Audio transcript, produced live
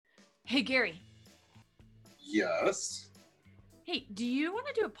Hey, Gary. Yes. Hey, do you want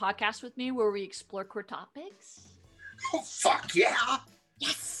to do a podcast with me where we explore queer topics? Oh, fuck yeah.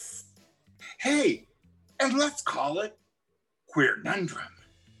 Yes! Hey, and let's call it Queernundrum.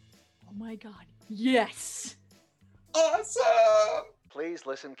 Oh my god, yes! Awesome! Please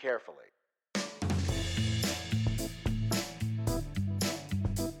listen carefully.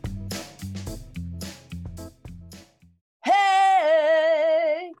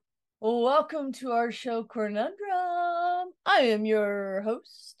 Hey! Welcome to our show, Queernundrum. I am your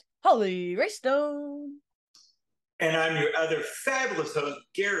host, Holly Raystone. And I'm your other fabulous host,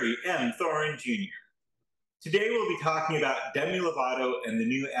 Gary M. Thorin Jr. Today we'll be talking about Demi Lovato and the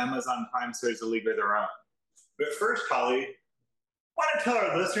new Amazon Prime series, A League of Their Own. But first, Holly, want to tell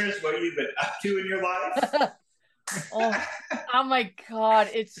our listeners what you've been up to in your life? oh my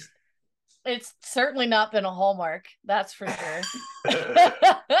god, it's certainly not been a Hallmark, that's for sure.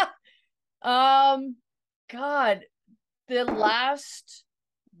 God, the last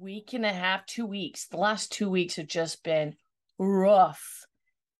week and a half, 2 weeks, the last 2 weeks have just been rough.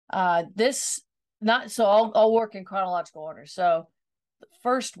 I'll work in chronological order. So the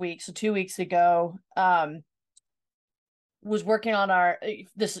first week, so 2 weeks ago, was working on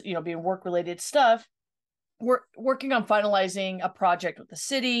being work related stuff. We're working on finalizing a project with the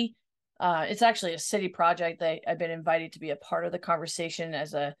city. It's actually a city project. I've been invited to be a part of the conversation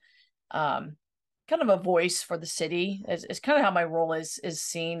as a kind of a voice for the city. It's kind of how my role is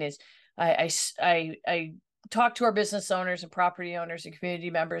seen. Is I talk to our business owners and property owners and community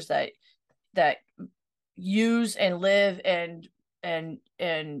members that use and live and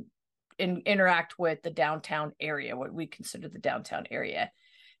interact with the downtown area, what we consider the downtown area.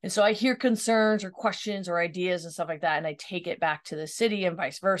 And so I hear concerns or questions or ideas and stuff like that, and I take it back to the city and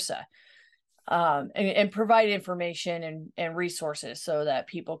vice versa, and provide information and resources so that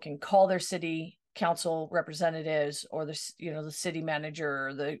people can call their city council representatives or the city manager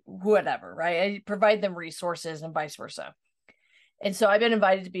or the whatever, right? I provide them resources and vice versa. And so I've been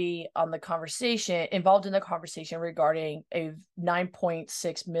invited to be involved in the conversation regarding a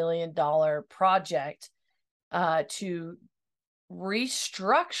 $9.6 million project to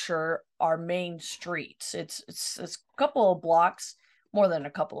restructure our main streets. It's a couple of blocks, more than a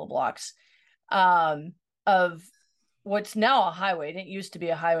couple of blocks, of what's now a highway. It didn't used to be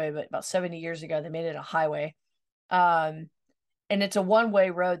a highway, but about 70 years ago, they made it a highway. And it's a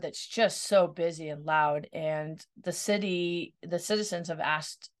one-way road that's just so busy and loud. And the citizens have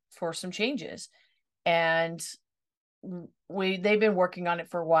asked for some changes. And they've been working on it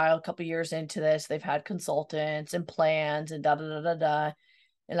for a while, a couple years into this. They've had consultants and plans and da-da-da-da-da.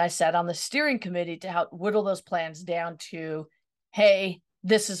 And I sat on the steering committee to help whittle those plans down to, hey,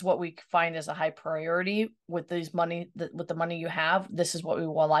 this is what we find as a high priority with with the money you have. This is what we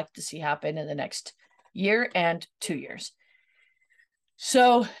would like to see happen in the next year and 2 years.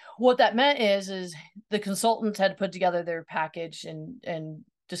 So what that meant is the consultants had to put together their package and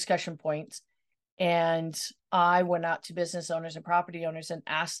discussion points. And I went out to business owners and property owners and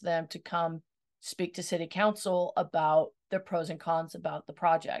asked them to come speak to city council about the pros and cons about the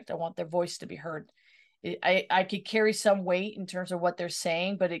project. I want their voice to be heard. I could carry some weight in terms of what they're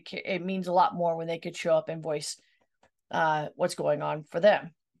saying, but it means a lot more when they could show up and voice what's going on for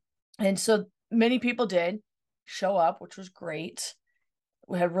them. And so many people did show up, which was great.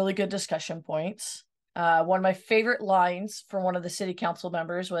 We had really good discussion points. One of my favorite lines from one of the city council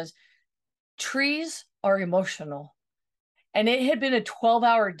members was, "Trees are emotional." And it had been a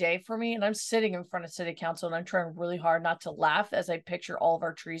 12-hour day for me. And I'm sitting in front of city council and I'm trying really hard not to laugh as I picture all of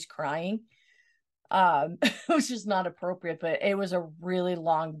our trees crying, which is not appropriate, but it was a really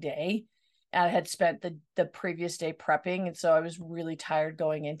long day. I had spent the previous day prepping. And so I was really tired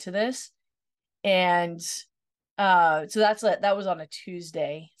going into this. And so that was on a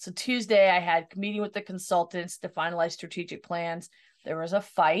Tuesday. So Tuesday I had a meeting with the consultants to finalize strategic plans. There was a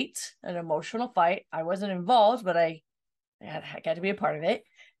fight, an emotional fight. I wasn't involved, but I got to be a part of it.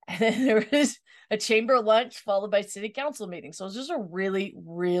 And then there was a chamber lunch followed by city council meeting. So it was just a really,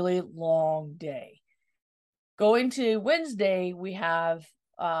 really long day. Going to Wednesday, we have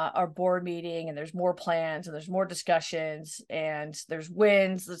our board meeting, and there's more plans and there's more discussions and there's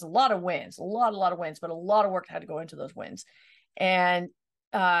wins. There's a lot of wins, a lot of wins, but a lot of work had to go into those wins. And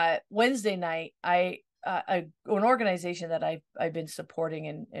Wednesday night, an organization that I've been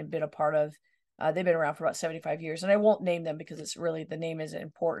supporting and been a part of, they've been around for about 75 years, and I won't name them because it's really, the name isn't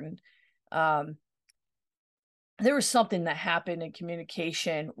important. There was something that happened in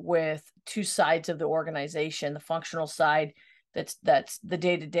communication with two sides of the organization, the functional side, that's the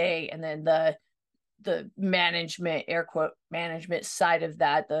day-to-day, and then management, air quote management side of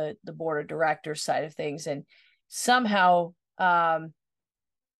that, the board of directors side of things. And somehow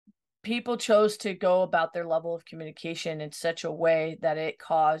people chose to go about their level of communication in such a way that it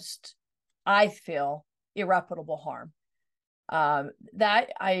caused, I feel, irreparable harm. That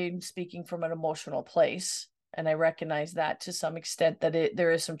I'm speaking from an emotional place, and I recognize that to some extent that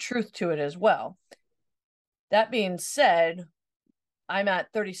there is some truth to it as well. That being said, I'm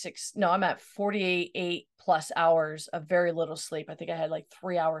at 48 plus hours of very little sleep. I think I had like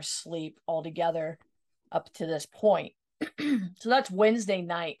 3 hours sleep altogether up to this point. So that's Wednesday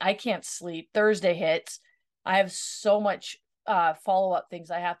night. I can't sleep. Thursday hits. I have so much follow-up things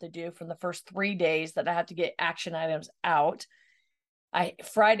I have to do from the first 3 days that I have to get action items out.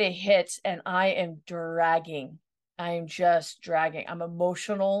 Friday hits and I am dragging. I am just dragging. I'm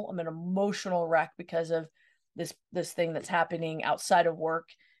emotional. I'm an emotional wreck because of this thing that's happening outside of work.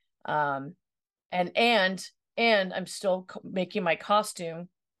 And I'm still making my costume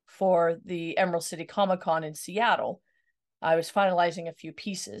for the Emerald City Comic Con in Seattle. I was finalizing a few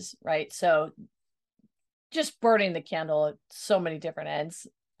pieces, right? So just burning the candle at so many different ends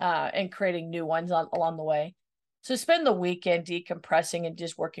and creating new ones along the way. So spend the weekend decompressing and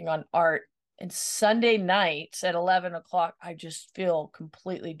just working on art. And Sunday nights at 11 o'clock, I just feel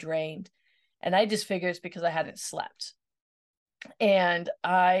completely drained. And I just figure it's because I hadn't slept. And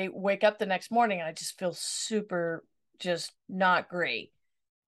I wake up the next morning and I just feel super, just not great.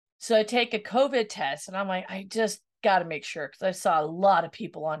 So I take a COVID test and I'm like, I just got to make sure, because I saw a lot of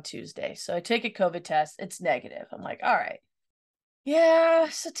people on Tuesday. So I take a COVID test. It's negative. I'm like, all right. Yeah,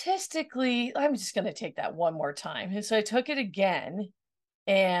 statistically, I'm just going to take that one more time. And so I took it again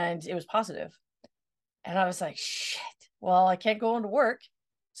and it was positive. And I was like, shit, well, I can't go into work.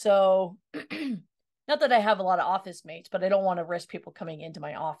 So not that I have a lot of office mates, but I don't want to risk people coming into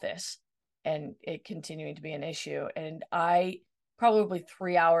my office and it continuing to be an issue. And I probably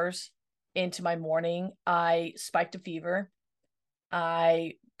 3 hours into my morning, I spiked a fever.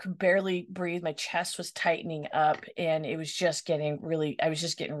 I could barely breathe. My chest was tightening up and it was just getting really,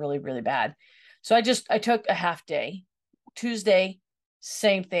 really bad. So I took a half day. Tuesday,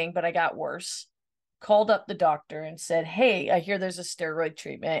 same thing, but I got worse. Called up the doctor and said, hey, I hear there's a steroid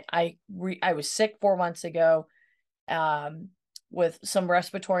treatment. I was sick 4 months ago with some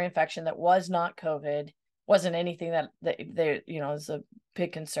respiratory infection that was not COVID. Wasn't anything that they, is a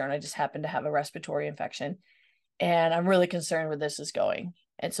big concern. I just happened to have a respiratory infection. And I'm really concerned where this is going.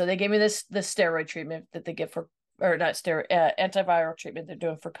 And so they gave me this steroid treatment that they give for, or not steroid, antiviral treatment they're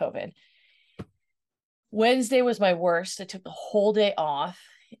doing for COVID. Wednesday was my worst. I took the whole day off.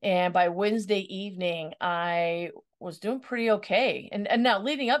 And by Wednesday evening, I was doing pretty okay. And now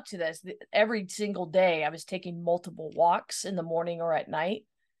leading up to this, every single day, I was taking multiple walks in the morning or at night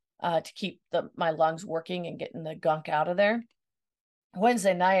to keep my lungs working and getting the gunk out of there.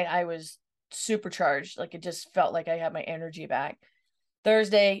 Wednesday night, I was supercharged. Like it just felt like I had my energy back.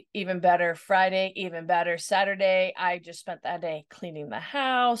 Thursday, even better. Friday, even better. Saturday, I just spent that day cleaning the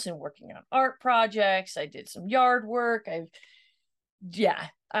house and working on art projects. I did some yard work.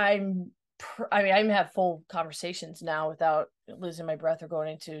 I'm have full conversations now without losing my breath or going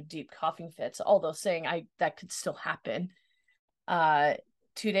into deep coughing fits, although saying that could still happen.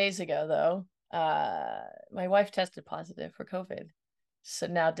 2 days ago, though, my wife tested positive for COVID. So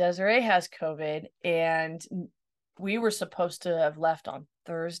now Desiree has COVID, and we were supposed to have left on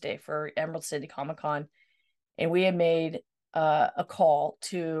Thursday for Emerald City Comic Con, and we had made a call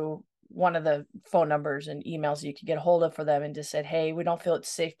to one of the phone numbers and emails you could get a hold of for them and just said, hey, we don't feel it's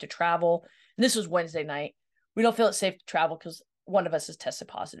safe to travel. And this was Wednesday night. We don't feel it's safe to travel because one of us has tested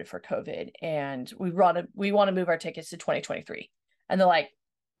positive for COVID, and we want to move our tickets to 2023. And they're like,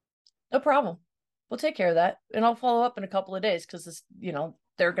 no problem. We'll take care of that. And I'll follow up in a couple of days because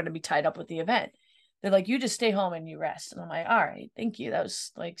they're going to be tied up with the event. They're like, you just stay home and you rest. And I'm like, all right, thank you. That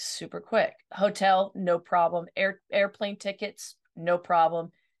was like super quick. Hotel, no problem. Airplane tickets, no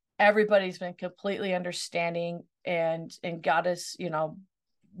problem. Everybody's been completely understanding and got us,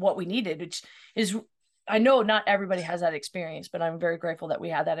 what we needed, which is, I know not everybody has that experience, but I'm very grateful that we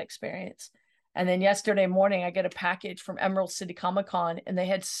had that experience. And then yesterday morning, I get a package from Emerald City Comic Con, and they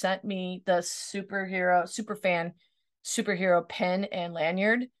had sent me the superhero pen and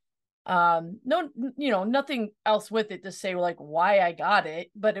lanyard. No, nothing else with it to say like why I got it,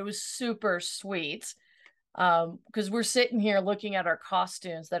 but it was super sweet. Because we're sitting here looking at our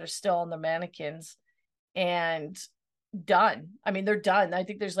costumes that are still on the mannequins and done. I mean, they're done. I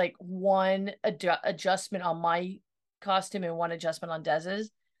think there's like one adjustment on my costume and one adjustment on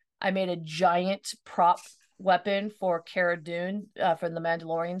Dez's. I made a giant prop weapon for Cara Dune from the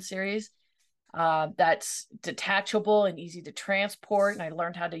Mandalorian series. that's detachable and easy to transport. And I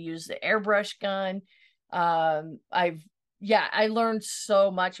learned how to use the airbrush gun. I learned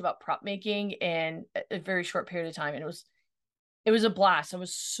so much about prop making in a very short period of time. And it was a blast. I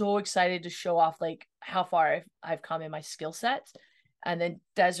was so excited to show off like how far I've come in my skill sets. And then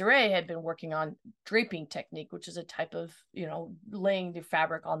Desiree had been working on draping technique, which is a type of, laying the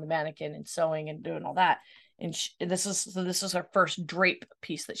fabric on the mannequin and sewing and doing all that. And this is her first drape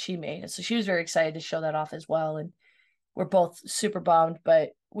piece that she made. And so she was very excited to show that off as well. And we're both super bummed,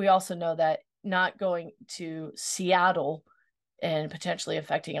 but we also know that not going to Seattle and potentially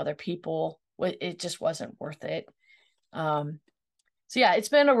affecting other people, it just wasn't worth it. So yeah, it's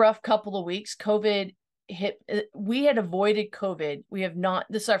been a rough couple of weeks. COVID hit. We had avoided COVID. We have not.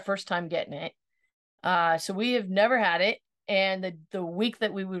 This is our first time getting it. So we have never had it. And the week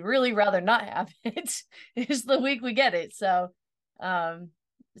that we would really rather not have it is the week we get it. So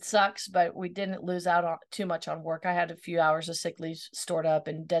it sucks, but we didn't lose out on too much on work. I had a few hours of sick leave stored up,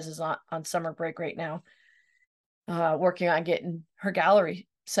 and Des is on summer break right now, working on getting her gallery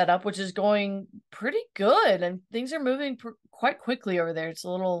set up, which is going pretty good, and things are moving quite quickly over there. It's a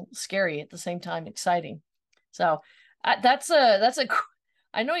little scary at the same time exciting. So that's a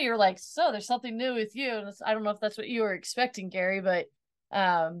I know you're like, so there's something new with you, and I don't know if that's what you were expecting, Gary, but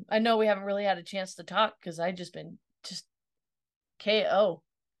I know we haven't really had a chance to talk because I just been KO.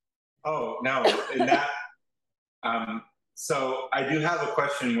 Oh no, and that so I do have a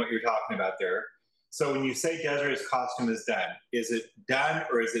question what you're talking about there. So when you say Desiree's costume is done, is it done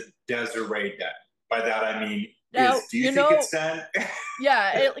or is it Desiree done? By that I mean, do you think it's done?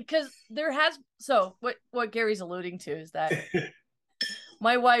 Yeah, because there has. So what Gary's alluding to is that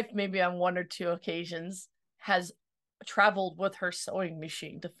my wife, maybe on one or two occasions, has traveled with her sewing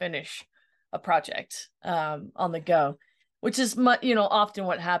machine to finish a project on the go, which is often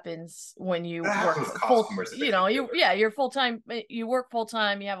what happens when you work full. You're full time. You work full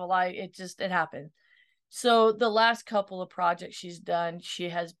time. You have a life. It happens. So the last couple of projects she's done, she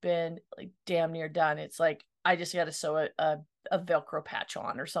has been like damn near done. It's like I just got to sew a Velcro patch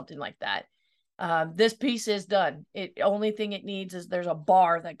on or something like that. This piece is done. Only thing it needs is there's a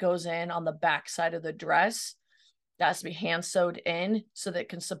bar that goes in on the back side of the dress that has to be hand sewed in so that it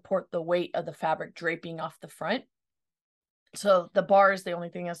can support the weight of the fabric draping off the front. So the bar is the only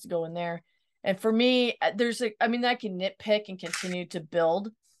thing that has to go in there. And for me, I can nitpick and continue to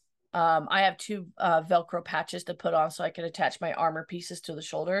build. I have two Velcro patches to put on so I can attach my armor pieces to the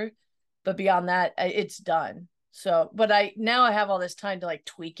shoulder. But beyond that, it's done. So, but I have all this time to like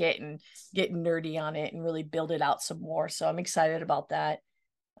tweak it and get nerdy on it and really build it out some more. So I'm excited about that.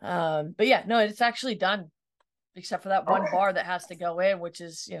 But yeah, no, it's actually done, except for that one bar that has to go in, which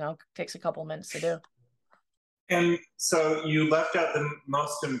is, takes a couple minutes to do. And so you left out the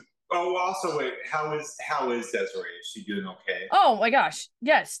most. Also, wait. How is Desiree? Is she doing okay? Oh my gosh,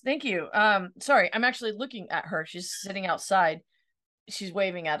 yes, thank you. Sorry, I'm actually looking at her. She's sitting outside. She's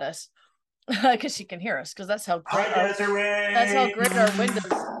waving at us because she can hear us. Because that's how great that's how great our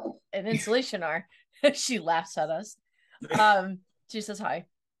windows and insulation are. She laughs at us. She says hi.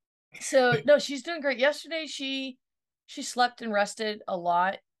 So no, she's doing great. Yesterday, she slept and rested a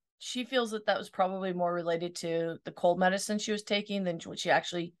lot. She feels that was probably more related to the cold medicine she was taking than what she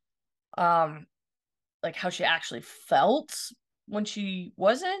actually, like how she actually felt when she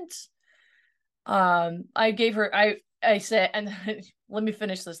wasn't. I gave her, I said, and let me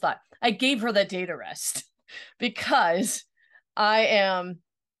finish this thought. I gave her that day to rest because I am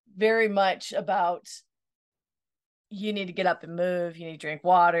very much about, you need to get up and move, you need to drink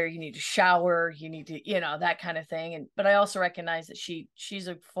water, you need to shower, you need to, that kind of thing. But I also recognize that she's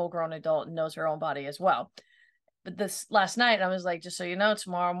a full grown adult and knows her own body as well. But this last night I was like, just so you know,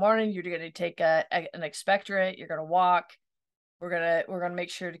 tomorrow morning you're going to take an expectorant, you're going to walk, we're going to make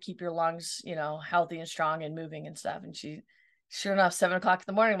sure to keep your lungs, healthy and strong and moving and stuff. And she, sure enough, 7:00 in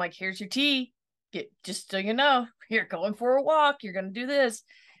the morning, I'm like, here's your tea. Just so you know, you're going for a walk, you're going to do this.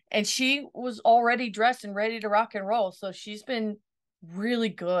 And she was already dressed and ready to rock and roll. So she's been really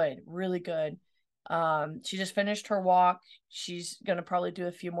good, really good. She just finished her walk. She's going to probably do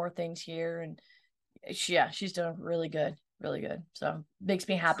a few more things here. And she's doing really good, really good. So makes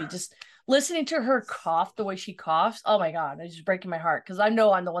me happy. Just listening to her cough the way she coughs. Oh my God, it's just breaking my heart. Because I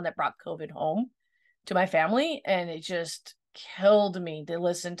know I'm the one that brought COVID home to my family. And it just killed me to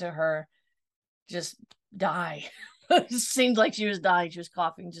listen to her just die. It seemed like she was dying. She was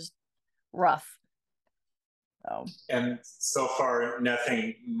coughing just rough. So. And so far,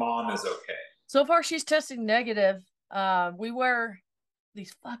 nothing. Mom is okay. So far, she's testing negative. We wear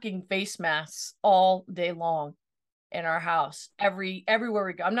these fucking face masks all day long. in our house everywhere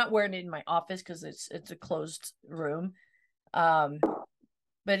we go. I'm not wearing it in my office because it's a closed room.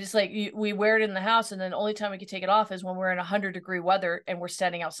 But it's like we wear it in the house, and then the only time we can take it off is when we're in 100-degree weather and we're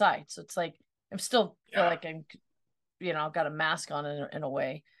standing outside. So it's like I'm still feel like I'm, got a mask on in a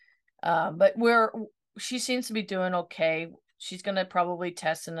way. But she seems to be doing okay. She's gonna probably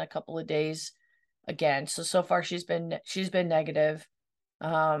test in a couple of days again. So far she's been negative.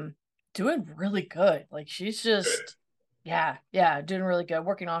 Doing really good. Like she's just doing really good.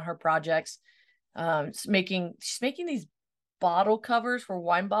 Working on her projects. She's making these bottle covers for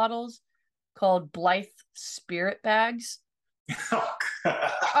wine bottles called Blythe Spirit bags. Oh,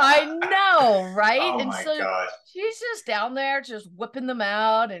 God. I know, right? Oh, and my so gosh. she's just down there just whipping them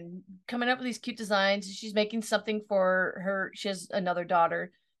out and coming up with these cute designs. She's making something for her. She has another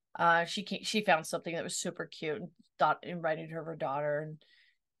daughter. She found something that was super cute and invited her daughter,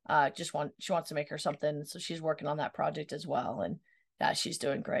 and she wants to make her something. So she's working on that project as well. And she's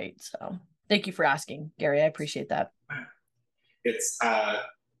doing great. So thank you for asking, Gary. I appreciate that. It's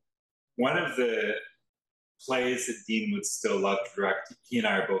one of the plays that Dean would still love to direct. He and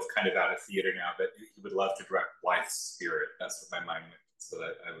I are both kind of out of theater now, but he would love to direct Blythe's Spirit. That's what my mind went. So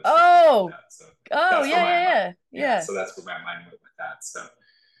that I was. Yeah. So that's where my mind went with that. So,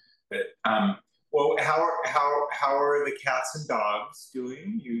 but well, how are the cats and dogs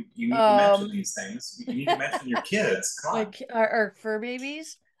doing? You need to mention these things. You need to mention your kids. Come on. Like our fur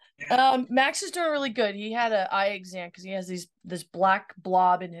babies. Yeah. Max is doing really good. He had an eye exam because he has this black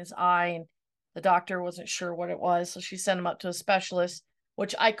blob in his eye, and the doctor wasn't sure what it was, so she sent him up to a specialist,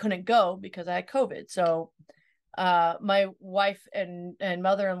 which I couldn't go because I had COVID. So my wife and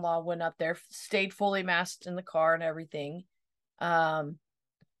mother-in-law went up there, stayed fully masked in the car and everything.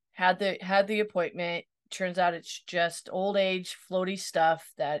 Had the appointment. Turns out it's just old age floaty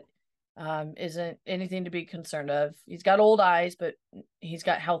stuff that isn't anything to be concerned of. He's got old eyes, but he's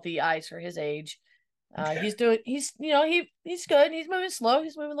got healthy eyes for his age. He's good. He's moving slow.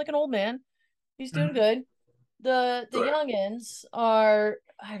 He's moving like an old man. He's doing good. The youngins are,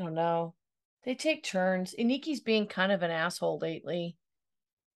 I don't know. They take turns. Iniki's being kind of an asshole lately.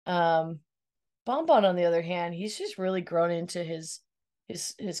 Bonbon, on the other hand, he's just really grown into his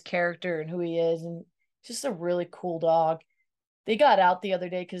character and who he is, and just a really cool dog. They got out the other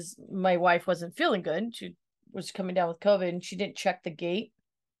day because my wife wasn't feeling good. She was coming down with COVID, and she didn't check the gate,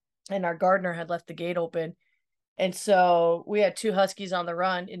 and our gardener had left the gate open. And so we had 2 huskies on the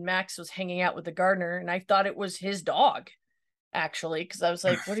run, and Max was hanging out with the gardener, and I thought it was his dog, actually, because I was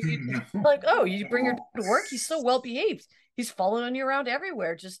like, what are you like? Oh, you bring her to work? He's so well behaved. He's following you around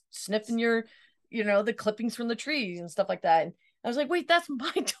everywhere, just sniffing your, the clippings from the trees and stuff like that. And I was like, wait, that's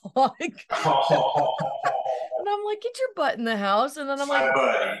my dog. And I'm like, get your butt in the house. And then I'm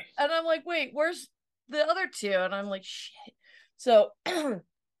like, wait, where's the other 2? And I'm like, shit. So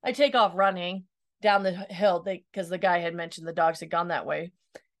I take off running down the hill because the guy had mentioned the dogs had gone that way.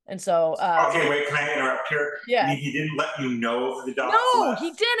 And so okay, wait, can I interrupt here? Yeah. I mean, he didn't let you know the dogs left?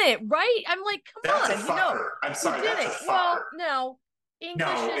 He didn't, right? I'm like, come on. That's a fucker. I'm sorry, that's a fucker. Well, no.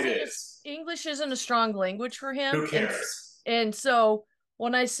 English English isn't a strong language for him. Who cares? And so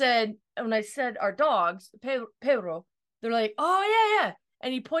when I said our dogs, Pedro, they're like, oh yeah.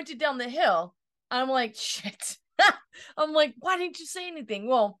 And he pointed down the hill. I'm like, shit. I'm like, why didn't you say anything?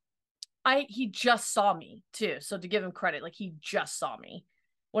 Well, he just saw me too. So to give him credit, like he just saw me.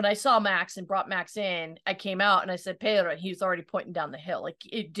 When I saw Max and brought Max in, I came out and I said, Pedro, and he was already pointing down the hill. Like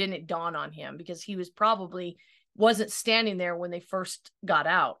it didn't dawn on him because he wasn't standing there when they first got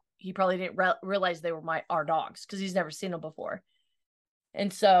out. He probably didn't realize they were our dogs because he's never seen them before.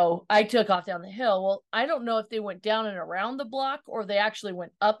 And so I took off down the hill. Well, I don't know if they went down and around the block or they actually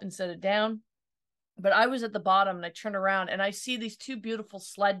went up instead of down. But I was at the bottom and I turned around and I see these 2 beautiful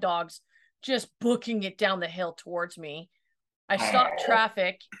sled dogs just booking it down the hill towards me. I stopped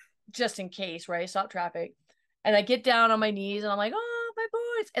traffic just in case, right? I stopped traffic. And I get down on my knees and I'm like, oh, my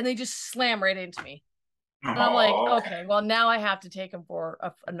boys. And they just slam right into me. And I'm like, okay, well, now I have to take them for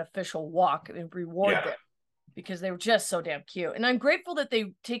an official walk and reward them because they were just so damn cute. And I'm grateful that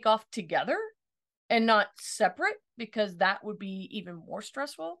they take off together and not separate because that would be even more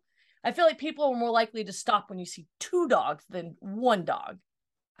stressful. I feel like people are more likely to stop when you see 2 dogs than 1 dog.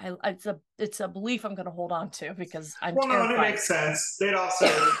 It's a belief I'm going to hold on to because I'm terrified. No, it makes sense. They'd also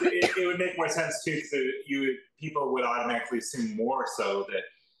it would make more sense too because people would automatically assume more so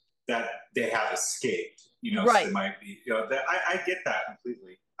that they have escaped. Right. So they might be. I get that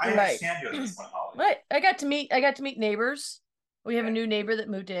completely. I understand you on this one, Holly. Right. I got to meet neighbors. We have a new neighbor that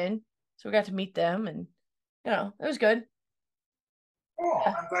moved in, so we got to meet them, and it was good. Oh,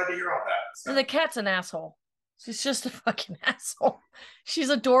 I'm glad to hear all that. So. And the cat's an asshole. She's just a fucking asshole. She's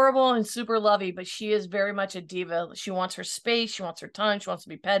adorable and super lovey, but she is very much a diva. She wants her space. She wants her time. She wants to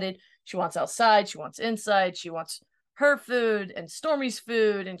be petted. She wants outside. She wants inside. She wants her food and Stormy's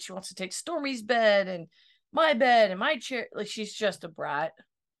food. And she wants to take Stormy's bed and my chair. Like, she's just a brat.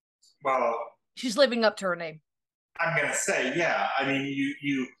 Well, She's living up to her name. I'm gonna say, yeah. I mean,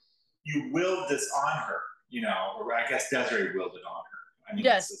 you willed this on her, or I guess Desiree willed it on her. I mean,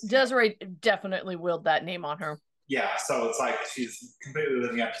 Yes, it's just, Desiree definitely willed that name on her. yeah. So it's like she's completely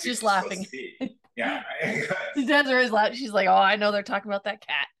living up to who She's supposed laughing. to be. Yeah. Desiree's laughing. She's like, oh, I know they're talking about that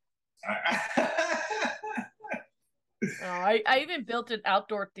cat. Oh, I even built an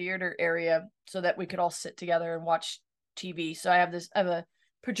outdoor theater area so that we could all sit together and watch TV. So I have a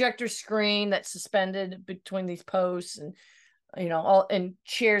projector screen that's suspended between these posts, and all and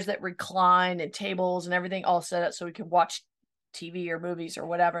chairs that recline and tables and everything all set up so we could watch TV or movies or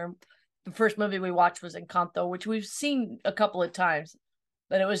whatever. The first movie we watched was Encanto, which we've seen a couple of times,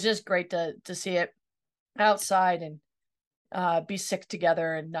 but it was just great to see it outside and be sick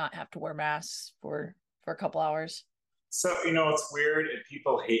together and not have to wear masks for a couple hours. So, it's weird, and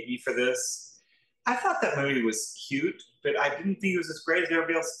people hate me for this. I thought that movie was cute, but I didn't think it was as great as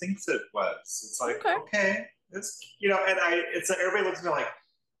everybody else thinks it was. It's like, okay, it's, and it's like everybody looks at me like,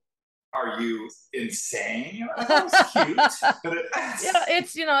 are you insane? That was cute. But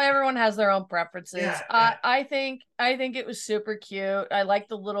it's, everyone has their own preferences. Yeah. I think it was super cute. I like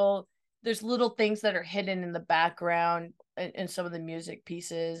there's little things that are hidden in the background in some of the music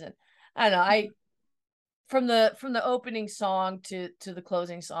pieces. And I don't know, from the opening song to the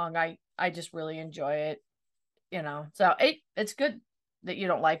closing song, I just really enjoy it, so it's good that you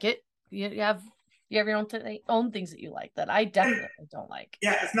don't like it. You have your own things that you like that I definitely don't like.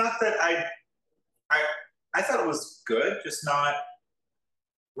 Yeah, it's not that I thought it was good, just not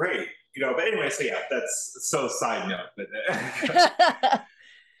great, but anyway, so yeah, that's so side note, but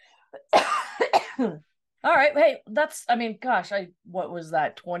all right, hey, gosh, what was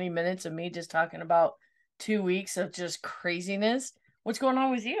that, 20 minutes of me just talking about 2 weeks of just craziness? What's going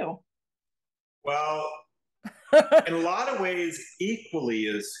on with you? Well, in a lot of ways, equally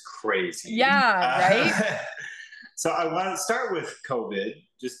as crazy. Yeah, right? So I want to start with COVID,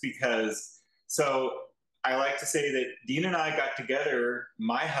 just because. So I like to say that Dean and I got together,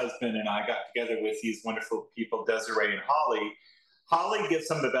 my husband and I got together with these wonderful people, Desiree and Holly. Holly gives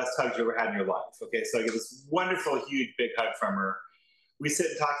some of the best hugs you ever had in your life. Okay, so I get this wonderful, huge, big hug from her. We sit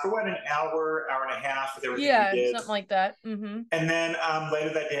and talk for an hour and a half with everything we did. Something like that. Mm-hmm. And then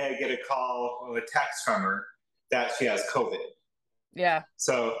later that day, I get a call or a text from her that she has COVID. Yeah.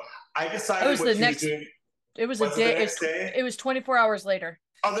 So I decided it was the next day. It was 24 hours later.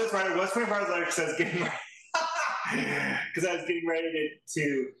 Oh, that's right. It was 24 hours later because I was getting ready. Because I was getting ready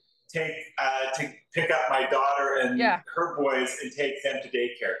to take to pick up my daughter and her boys and take them to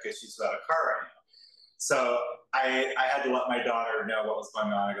daycare because she's without a car right now. So I had to let my daughter know what was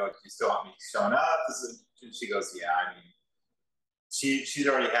going on. I go, do you still want me showing up? And she goes, yeah. I mean, she's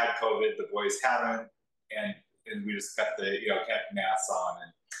already had COVID. The boys haven't, and we just kept kept masks on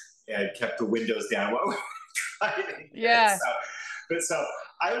and kept the windows down while we were driving. Yeah. So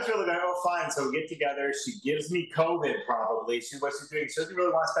I was really going, oh, fine. So we get together. She gives me COVID probably. What she's doing, she doesn't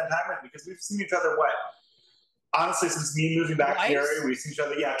really want to spend time with me because we've seen each other, honestly, since me moving back to the area, we've seen each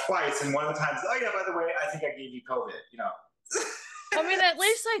other, twice. And one of the times, oh, yeah, by the way, I think I gave you COVID, I mean, at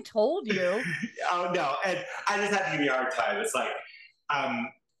least I told you. Oh, no. And I just have to give you a hard time. It's like,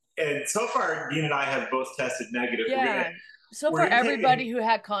 and so far, Dean and I have both tested negative. Yeah. So far, everybody who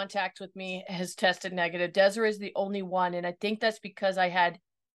had contact with me has tested negative. Desiree is the only one, and I think that's because I had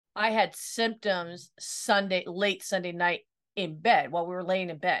symptoms late Sunday night in bed while we were laying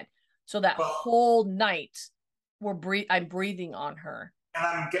in bed. So that whole night, I'm breathing on her. And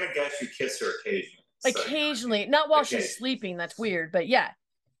I'm gonna guess you kiss her occasionally. Occasionally, not while she's sleeping. That's weird, but yeah.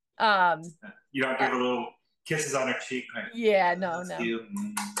 You don't give her little kisses on her cheek. No.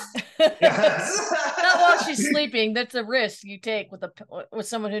 Yes. Not while she's sleeping. That's a risk you take with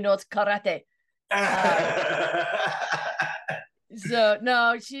someone who knows karate. So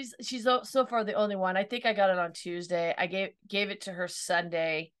no, she's so far the only one. I think I got it on Tuesday. I gave it to her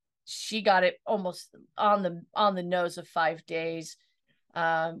Sunday. She got it almost on the nose of 5 days,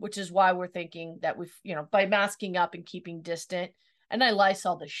 which is why we're thinking that by masking up and keeping distant. And I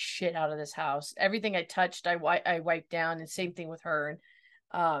Lysol the shit out of this house. Everything I touched, I wiped down, and same thing with her.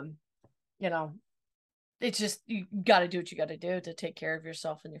 And it's just, you got to do what you got to do to take care of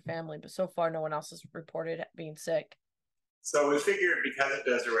yourself and your family. But so far, no one else has reported being sick. So we figured because of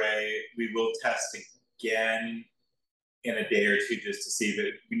Desiree, we will test again in a day or two just to see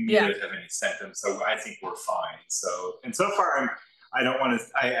that we Yeah. neither have any symptoms. So I think we're fine. So, and so far, I don't want to,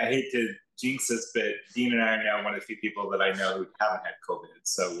 I hate to jinx this, but Dean and I are now one of the few people that I know who haven't had COVID.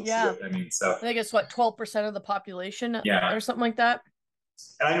 So we'll see what, I mean, so. I think it's what, 12% of the population Yeah. or something like that.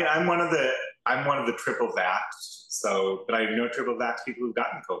 And I mean, I'm one of the triple vaxxed. So, but I know triple vaxxed people who've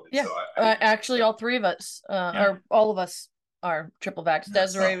gotten COVID. Yeah. So actually, all three of us, or all of us are triple vaxxed. Yeah,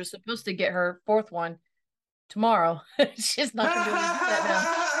 Desiree was supposed to get her fourth one tomorrow. She's not going to do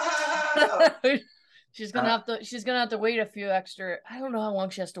that now. She's gonna have to wait a few extra. I don't know how long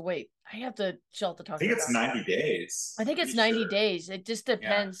she has to wait. She'll have to talk. I think it's 90 days. I think it's 90 days. It just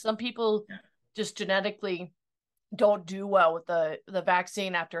depends. Some people just genetically don't do well with the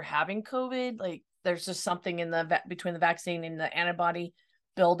vaccine after having COVID. Like there's just something in between the vaccine and the antibody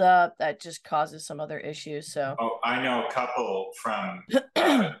buildup that just causes some other issues. So I know a couple from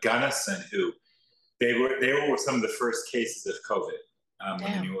Gunnison who they were some of the first cases of COVID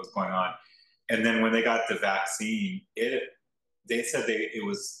when they knew what was going on. And then when they got the vaccine, they said the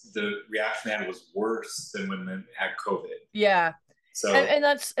reaction they had was worse than when they had COVID. Yeah. So and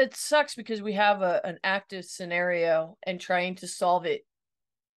it sucks because we have an active scenario and trying to solve it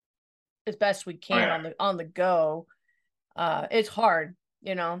as best we can on the go. It's hard,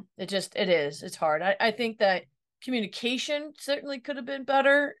 it's hard. I think that communication certainly could have been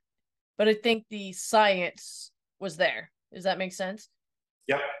better, but I think the science was there. Does that make sense?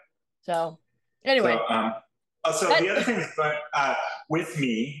 Yep. So anyway, so the other things with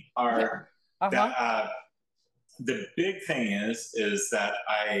me are that the big thing is that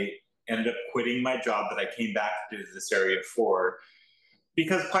I ended up quitting my job that I came back to this area for,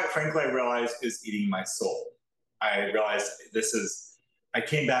 because quite frankly, I realized is eating my soul. I realized I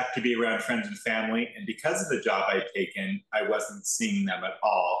came back to be around friends and family, and because of the job I'd taken, I wasn't seeing them at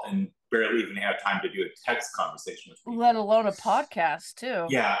all, and barely even had time to do a text conversation with people. Let alone a podcast too.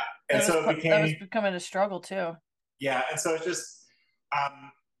 Yeah, and so that was becoming a struggle too. Yeah, and so it's just,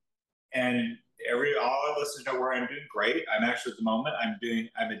 and all our listeners know where I'm doing great. I'm actually at the moment I'm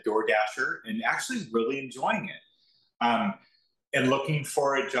a DoorDasher and actually really enjoying it. And looking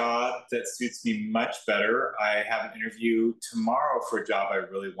for a job that suits me much better. I have an interview tomorrow for a job I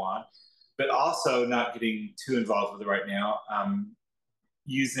really want, but also not getting too involved with it right now.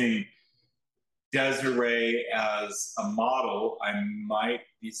 Using Desiree as a model, I might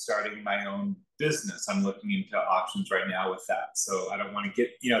be starting my own business. I'm looking into options right now with that. So I don't want to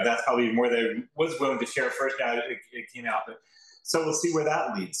get, that's probably more than I was willing to share first. Now it came out, but so we'll see where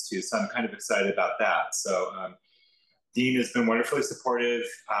that leads to. So I'm kind of excited about that. So Dean has been wonderfully supportive.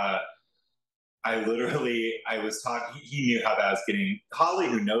 I was talking, he knew how bad I was getting. Holly,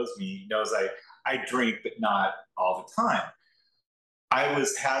 who knows me, knows I drink, but not all the time. I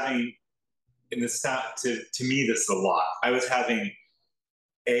was having, to me, this is a lot. I was having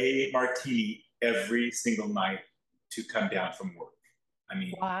a martini every single night to come down from work. I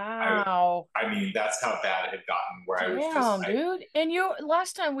mean, wow. That's how bad it had gotten where I was just. Dude. And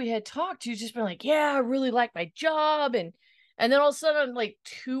last time we had talked, you just been like, yeah, I really like my job. And then all of a sudden, like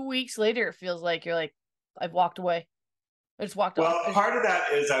 2 weeks later, it feels like you're like, I've walked away. I just walked off. Well, part of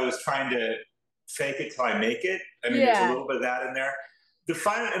that is I was trying to fake it till I make it. I mean, there's a little bit of that in there.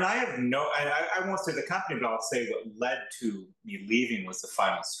 And I have I won't say the company, but I'll say what led to me leaving was the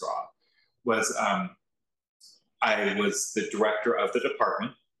final straw. I was the director of the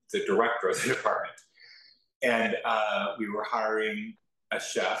department, and we were hiring a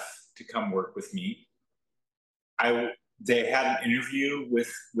chef to come work with me. They had an interview with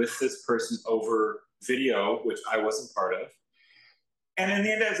this person over video, which I wasn't part of. And in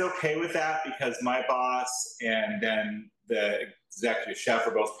the end, I was okay with that because my boss and then the executive chef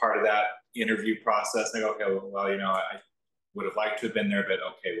are both part of that interview process. And I go, okay, well, I would have liked to have been there, but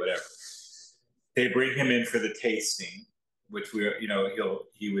okay, whatever. They bring him in for the tasting, which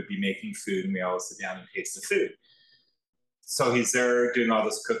he would be making food, and we always sit down and taste the food. So he's there doing all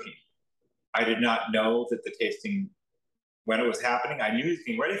this cooking. I did not know that the tasting, when it was happening, I knew he was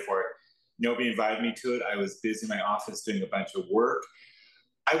getting ready for it. Nobody invited me to it. I was busy in my office doing a bunch of work.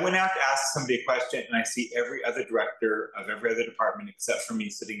 I went out to ask somebody a question, and I see every other director of every other department except for me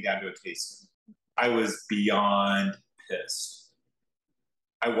sitting down to a tasting. I was beyond pissed.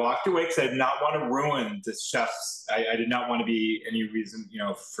 I walked away because I did not want to ruin the chef's. I did not want to be any reason,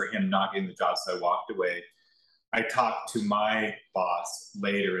 for him not getting the job. So I walked away. I talked to my boss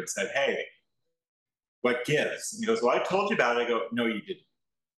later and said, "Hey, what gives?" And he goes, "Well, I told you about it." I go, "No, you didn't."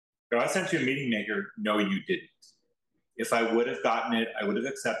 I go, "I sent you a meeting maker." "No, you didn't. If I would have gotten it, I would have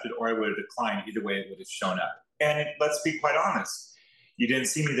accepted, or I would have declined. Either way, it would have shown up." And let's be quite honest. you didn't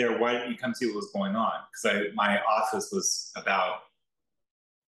see me there. Why didn't you come see what was going on? Because my office was about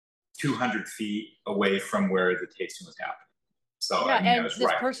 200 feet away from where the tasting was happening. So Yeah, I mean, I and was this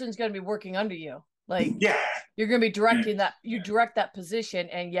right. person's going to be working under you. Like, Yeah. you're going to be directing that. You direct that position,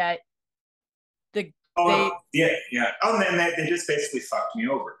 and yet Oh, yeah. Oh, and then they just basically fucked me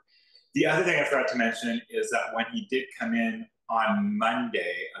over. The other thing I forgot to mention is that when he did come in on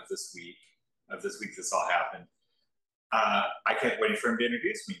Monday of this week, this all happened. I kept waiting for him to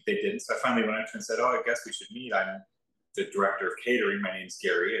introduce me. They didn't, so I finally went up to him and said, "Oh, I guess we should meet. I'm the director of catering. My name's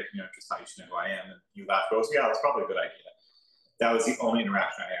Gary. Just thought you should know who I am." And he laughed. Goes, "Yeah, that's probably a good idea." That was the only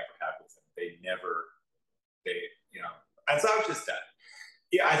interaction I ever had with him. And so I was just done.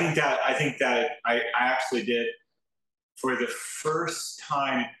 Yeah, I think that I actually did, for the first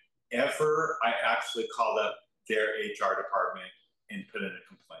time ever, I actually called up their HR department and put in a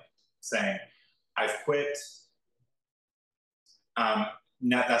complaint saying, "I've quit.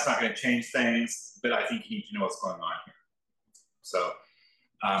 That's not going to change things, but I think you need to know what's going on here." So,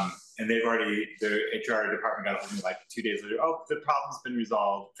 and the HR department got hold of me like 2 days later. "Oh, the problem's been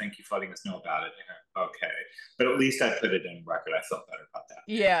resolved. Thank you for letting us know about it." Okay, but at least I put it in record. I felt better about that.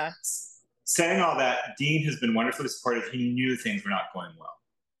 Yeah. Saying all that, Dean has been wonderfully supportive. He knew things were not going well,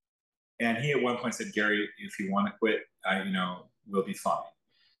 and he at one point said, "Gary, if you want to quit, we'll be fine."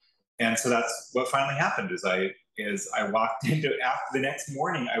 And so that's what finally happened. I walked into, after the next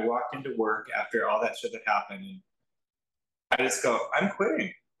morning, I walked into work after all that shit that happened, and I just go, "I'm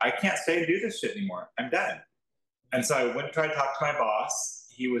quitting. I can't stay and do this shit anymore. I'm done." And so I went and tried to talk to my boss.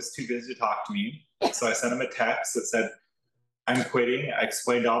 He was too busy to talk to me. So I sent him a text that said, "I'm quitting." I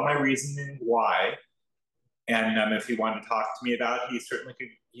explained all my reasoning why. And if he wanted to talk to me about it,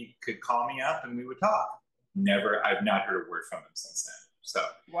 he could call me up and we would talk. I've not heard a word from him since then. So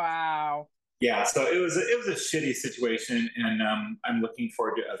wow. Yeah, so it was a shitty situation, and I'm looking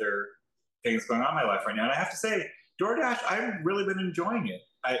forward to other things going on in my life right now. And I have to say, DoorDash, I've really been enjoying it.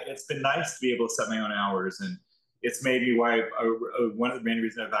 It's been nice to be able to set my own hours, and it's made me one of the main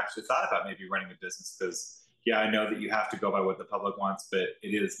reasons I've actually thought about maybe running a business, because I know that you have to go by what the public wants, but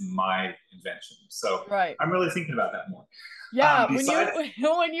it is my invention. So right. I'm really thinking about that more. Yeah, when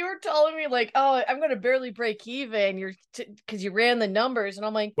you were telling me like, "Oh, I'm going to barely break even," because you ran the numbers, and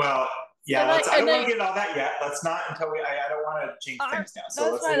I'm like, well. Yeah, I don't want to get all that yet. Let's not until I don't want to jinx things now.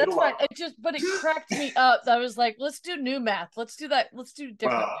 So that's fine. But it cracked me up. I was like, let's do new math. Let's do that. Let's do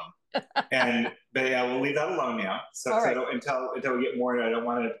differently. But we'll leave that alone now. So right. until we get more, I don't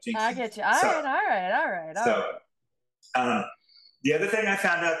want to jinx I get you. All right. The other thing I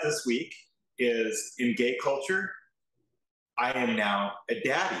found out this week is, in gay culture, I am now a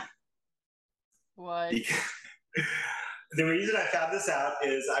daddy. What? The reason I found this out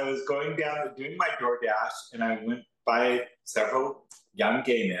is I was going down doing my DoorDash, and I went by several young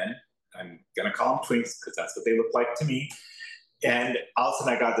gay men. I'm going to call them twinks because that's what they look like to me. And all of a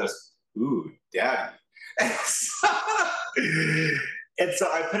sudden I got this, "Ooh, daddy." And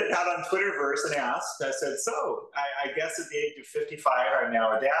so I put it out on Twitterverse and asked, I said, "So I guess at the age of 55, I'm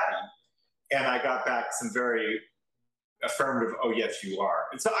now a daddy." And I got back some very affirmative, "Oh, yes, you are."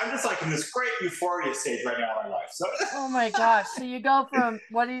 And so I'm just like in this great euphoria stage right now in my life. So oh my gosh. So you go from,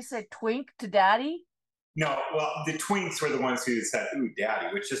 what do you say, twink to daddy? No, well, the twinks were the ones who said, "Ooh,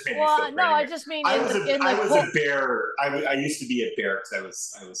 daddy," which just made me feel great. No, I just mean I was a bear. I used to be a bear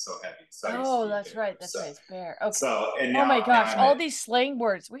because I was so heavy. So that's right. That's right. It's bear. Okay. So, and now, oh my gosh, all these slang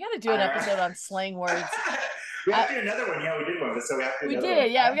words. We got to do an episode on slang words. We have to do another one. Yeah, we did one, so we have to do another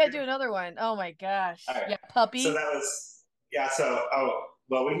one. Yeah, we got to do another one. Oh my gosh. Right. Yeah, puppy. So that was,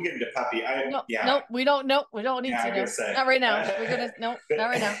 well, we can get into puppy. Nope, we don't need to. Not right now. We're going to, not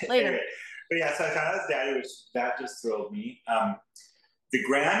right now. Later. Anyway, but yeah, so I found out as daddy, which that just thrilled me. The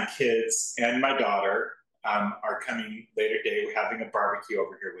grandkids and my daughter are coming later today. We're having a barbecue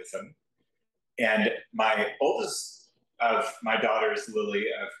over here with them. And my oldest of my daughters,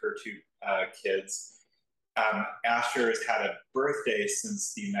 Lily, of her two kids, Asher has had a birthday since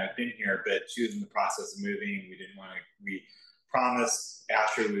Steve and I have been here, but she was in the process of moving. We promised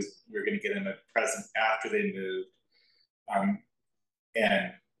Asher we were going to get him a present after they moved.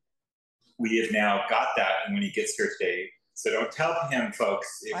 And we have now got that. And when he gets here today, so don't tell him,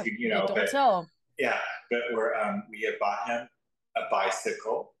 folks, don't tell him. Yeah, but we have bought him a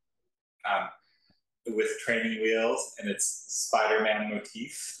bicycle with training wheels, and it's Spider-Man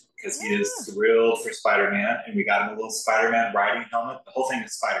motif, because he is thrilled for Spider-Man, and we got him a little Spider-Man riding helmet. The whole thing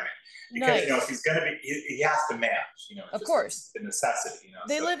is Spider-Man, because if he's gonna be, he has to match. Of course, the necessity.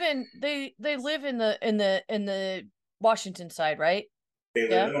 They live in the Washington side, right? They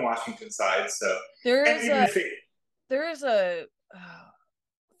live in the Washington side, so there is a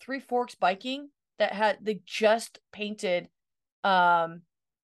Three Forks Biking that they just painted a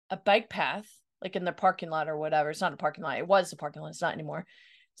bike path, like in the parking lot or whatever. It's not a parking lot. It was a parking lot. It's not anymore.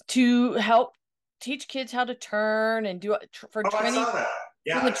 To help teach kids how to turn and do for training. I saw that.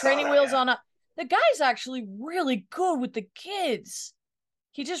 Yeah, with the training wheels on up. The guy's actually really good with the kids.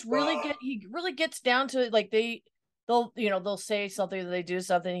 He just really gets down to it. Like they'll say something, they do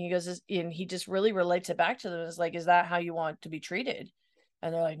something, and he goes, and he just really relates it back to them. It's like, is that how you want to be treated?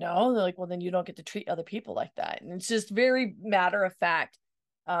 And they're like, no. They're like, well, then you don't get to treat other people like that. And it's just very matter of fact.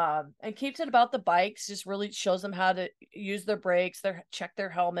 And keeps it about the bikes, just really shows them how to use their brakes, check their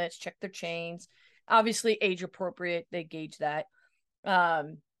helmets, check their chains. Obviously age appropriate, they gauge that.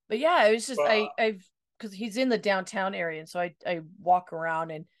 But yeah, it was just I've because he's in the downtown area, and so I walk around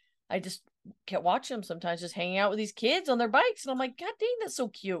and I just can't watch him sometimes, just hanging out with these kids on their bikes, and I'm like, God dang, that's so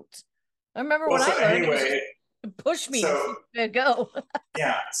cute. I remember when I learned, it was push me to go.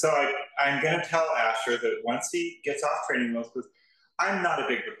 Yeah, so I'm gonna tell Asher that once he gets off training wheels, because I'm not a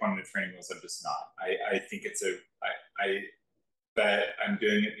big proponent of training wheels. I'm just not. I think it's but I'm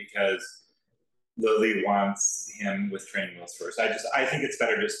doing it because Lily wants him with training wheels first. I think it's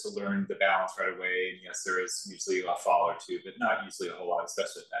better just to learn the balance right away. And yes, there is usually a fall or two, but not usually a whole lot,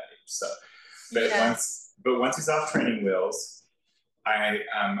 especially at that age. So, but once he's off training wheels, I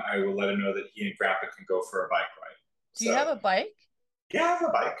will let him know that he and Grandpa can go for a bike ride. Do you have a bike? Yeah, I have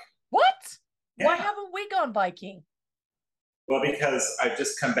a bike. What? Yeah. Why haven't we gone biking? Well, because I've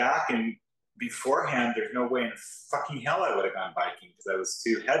just come back, and beforehand, there's no way in fucking hell I would have gone biking because I was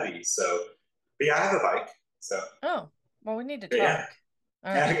too heavy. So, but yeah, I have a bike. So. Oh, well, we need to talk. Yeah.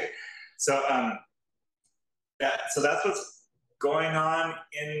 All right. So, so that's what's going on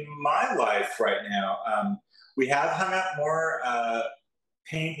in my life right now. We have hung up more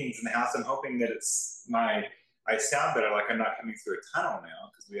paintings in the house. I'm hoping that I sound better, like I'm not coming through a tunnel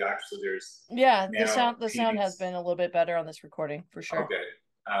now, because the sound has been a little bit better on this recording for sure. Okay,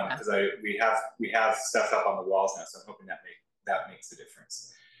 because we have stuff up on the walls now, so I'm hoping that makes a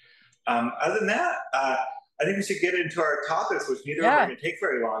difference. Other than that, I think we should get into our topics, which neither of them are going to take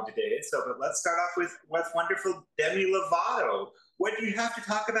very long today. So, but let's start off with wonderful Demi Lovato. What do you have to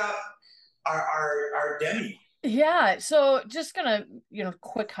talk about our Demi? Yeah, so just gonna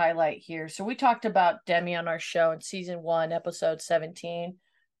quick highlight here. So we talked about Demi on our show in season 1, episode 17,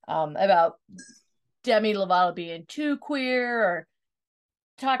 about Demi Lovato being too queer, or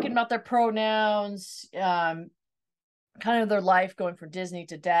talking about their pronouns, kind of their life going from Disney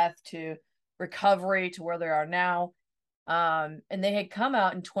to death to recovery to where they are now. And they had come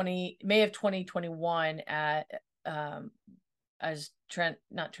out in May of 2021 as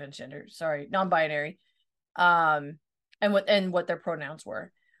non-binary. And what their pronouns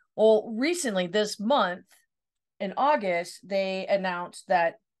were. Well, recently this month in August, they announced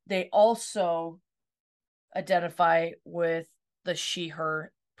that they also identify with the she,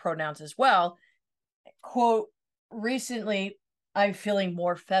 her pronouns as well. Quote, recently I'm feeling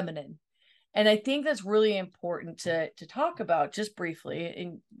more feminine. And I think that's really important to talk about just briefly,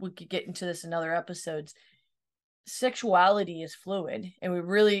 and we could get into this in other episodes. Sexuality is fluid, and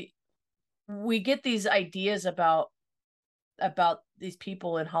we get these ideas about these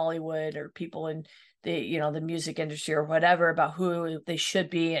people in Hollywood or people in the music industry or whatever about who they should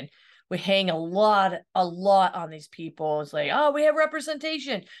be, and we hang a lot on these people. It's like, oh, we have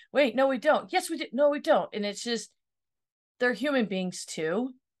representation. Wait, no, we don't. Yes, we do. No, we don't. And it's just, they're human beings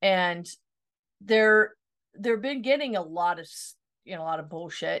too, and they've been getting a lot of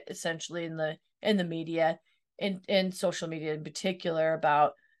bullshit essentially in the media, in social media in particular,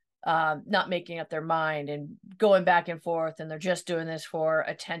 about not making up their mind and going back and forth, and they're just doing this for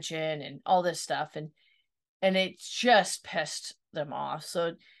attention and all this stuff, and it just pissed them off.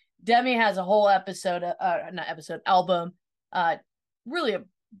 So Demi has a whole album, really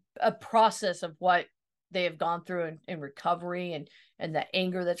a process of what they have gone through in recovery, and the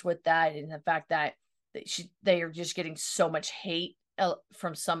anger that's with that, and the fact that they are just getting so much hate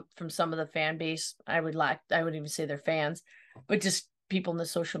from some of the fan base. I would even say they're fans, but just people in the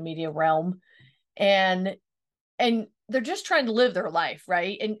social media realm, and they're just trying to live their life,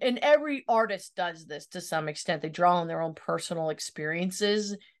 right? And every artist does this to some extent. They draw on their own personal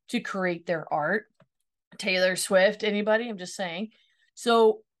experiences to create their art. Taylor Swift, anybody? I'm just saying.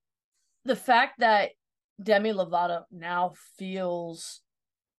 So the fact that Demi Lovato now feels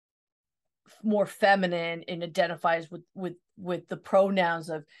more feminine and identifies with the pronouns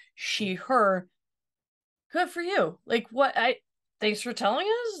of she, her, good for you. Like, thanks for telling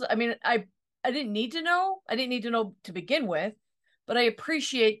us. I mean, I didn't need to know. I didn't need to know to begin with, but I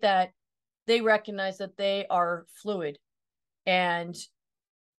appreciate that they recognize that they are fluid, and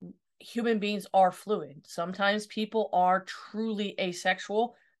human beings are fluid. Sometimes people are truly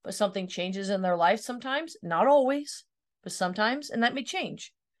asexual, but something changes in their life sometimes, not always, but sometimes, and that may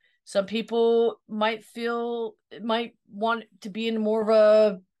change. Some people might want to be in more of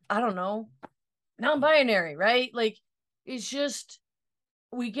a, I don't know, non-binary, right? Like, it's just,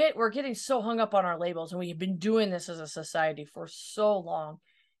 we're getting so hung up on our labels, and we've been doing this as a society for so long.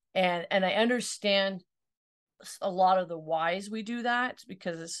 And I understand a lot of the whys we do that,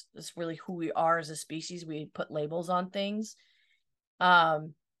 because it's really who we are as a species. We put labels on things.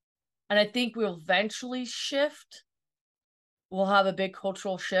 And I think we'll eventually shift. We'll have a big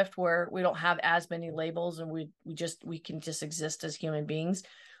cultural shift where we don't have as many labels, and we can just exist as human beings.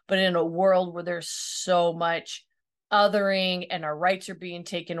 But in a world where there's so much othering and our rights are being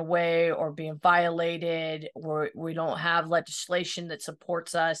taken away or being violated, or we don't have legislation that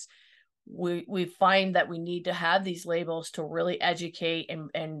supports us, we find that we need to have these labels to really educate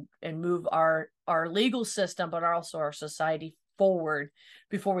and move our legal system, but also our society forward,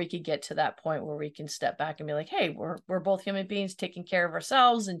 before we could get to that point where we can step back and be like, hey, we're both human beings taking care of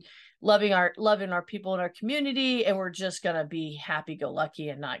ourselves and loving our people in our community, and we're just gonna be happy-go-lucky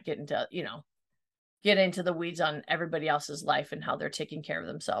and not get into the weeds on everybody else's life and how they're taking care of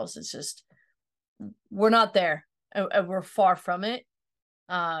themselves. It's just, we're not there, and we're far from it.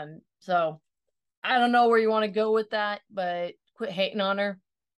 So I don't know where you want to go with that, but quit hating on her.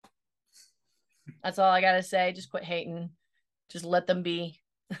 That's all I gotta say. Just quit hating. Just let them be.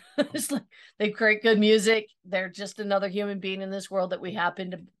 They create good music. They're just another human being in this world that we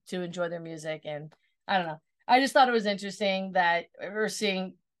happen to enjoy their music. And I don't know. I just thought it was interesting that we're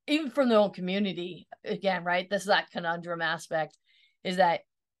seeing, even from their own community, again, right? This is that conundrum aspect, is that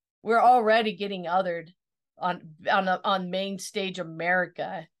we're already getting othered on main stage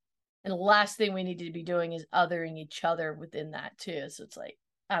America. And the last thing we need to be doing is othering each other within that too. So it's like,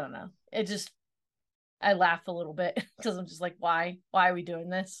 I don't know. I laugh a little bit because I'm just like, why are we doing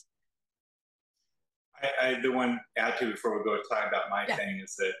this? The one add to before we go talk about my thing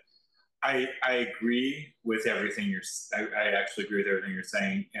is that I agree with everything I actually agree with everything you're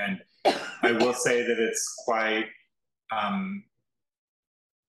saying. And I will say that it's quite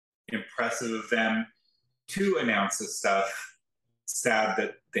impressive of them to announce this stuff. Sad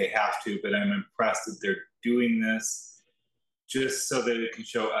that they have to, but I'm impressed that they're doing this just so that it can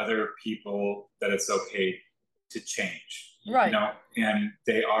show other people that it's okay to change. Right. And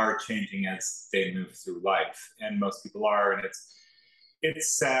they are changing as they move through life. And most people are. And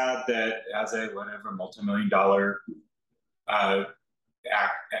it's sad that as a multi-million-dollar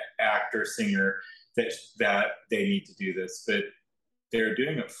actor, singer, that they need to do this. But they're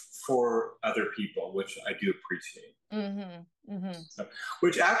doing it for other people, which I do appreciate. Mm-hmm. Mm-hmm. So,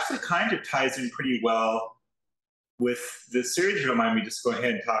 which actually kind of ties in pretty well with the series. If you don't mind me just go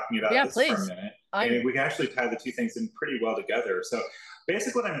ahead and talking about this please. for a minute. And we can actually tie the two things in pretty well together. So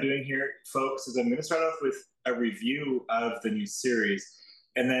basically what I'm doing here, folks, is I'm going to start off with a review of the new series.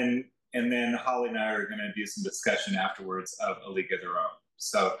 And then Holly and I are going to do some discussion afterwards of A League of Their Own.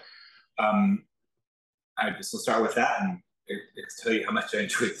 So I just will start with that and tell you how much I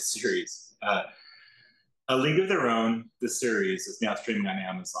enjoyed the series. A League of Their Own, the series, is now streaming on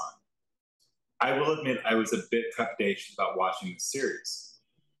Amazon. I will admit I was a bit trepidatious about watching the series.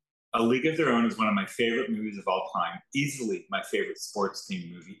 A League of Their Own is one of my favorite movies of all time, easily my favorite sports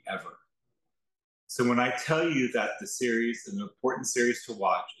team movie ever. So when I tell you that the series is an important series to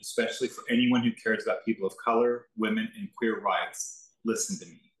watch, especially for anyone who cares about people of color, women, and queer rights, listen to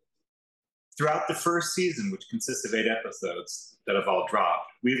me. Throughout the first season, which consists of 8 episodes that have all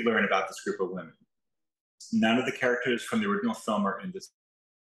dropped, we learn about this group of women. None of the characters from the original film are in this.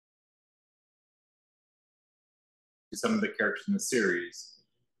 Some of the characters in the series,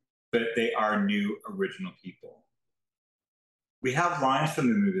 but they are new original people. We have lines from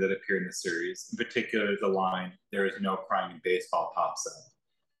the movie that appear in the series, in particular the line, "There is no crime in baseball," pops up,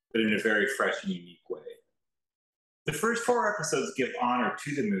 but in a very fresh and unique way. The first 4 episodes give honor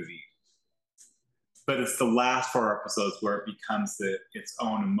to the movie, but it's the last 4 episodes where it becomes its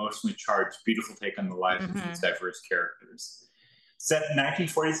own emotionally charged, beautiful take on the life of these diverse characters. Set in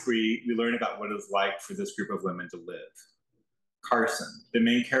 1943, we learn about what it was like for this group of women to live. Carson, the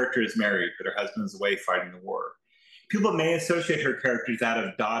main character, is married, but her husband is away fighting the war. People may associate her character with that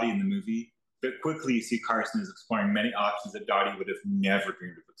of Dottie in the movie, but quickly you see Carson is exploring many options that Dottie would have never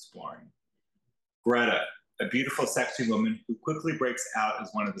dreamed of exploring. Greta, a beautiful, sexy woman who quickly breaks out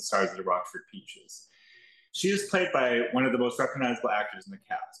as one of the stars of the Rockford Peaches. She is played by one of the most recognizable actors in the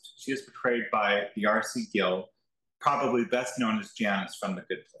cast. She is portrayed by D'Arcy Gill, probably best known as Janice from The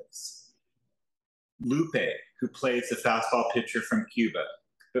Good Place. Lupe, who plays the fastball pitcher from Cuba.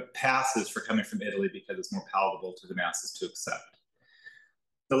 but passes for coming from Italy because it's more palatable to the masses to accept.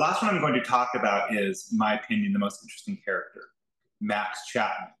 The last one I'm going to talk about is, in my opinion, the most interesting character, Max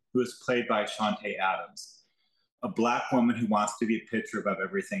Chapman, who is played by Shantae Adams, a Black woman who wants to be a picture above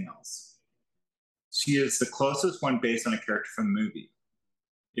everything else. She is the closest one based on a character from the movie.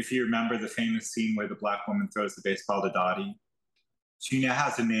 If you remember the famous scene where the Black woman throws the baseball to Dottie, she now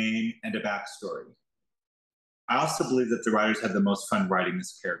has a name and a backstory. I also believe that the writers had the most fun writing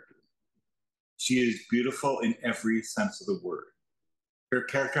this character. She is beautiful in every sense of the word. Her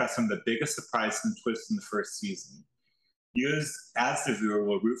character has some of the biggest surprises and twists in the first season. You, as the viewer,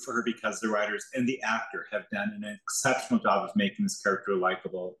 will root for her because the writers and the actor have done an exceptional job of making this character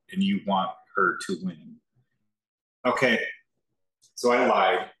likable, and you want her to win. Okay, so I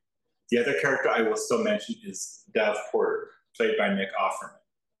lied. The other character I will still mention is Dev Porter, played by Nick Offerman,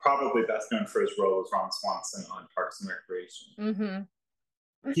 probably best known for his role as Ron Swanson on Parks and Recreation.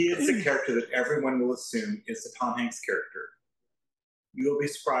 Mm-hmm. He is the character that everyone will assume is the Tom Hanks character. You will be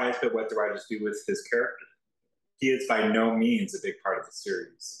surprised by what the writers do with his character. He is by no means a big part of the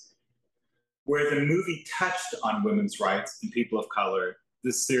series. Where the movie touched on women's rights and people of color,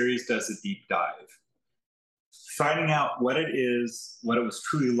 the series does a deep dive. Finding out what it is, what it was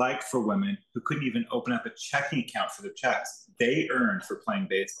truly like for women who couldn't even open up a checking account for the checks they earned for playing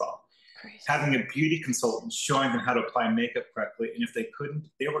baseball. Crazy. Having a beauty consultant showing them how to apply makeup correctly, and if they couldn't,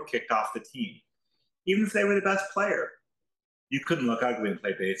 they were kicked off the team. Even if they were the best player, you couldn't look ugly and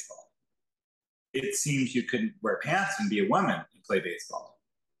play baseball. It seems you couldn't wear pants and be a woman and play baseball.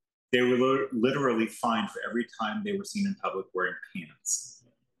 They were literally fined for every time they were seen in public wearing pants.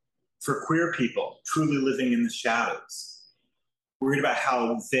 For queer people truly living in the shadows, worried about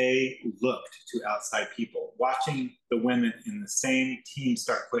how they looked to outside people, watching the women in the same team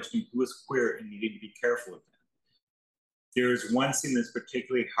start questioning who was queer and needing to be careful of them. There is one scene that's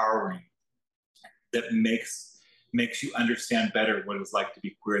particularly harrowing that makes you understand better what it was like to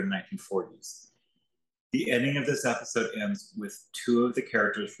be queer in the 1940s. The ending of this episode ends with two of the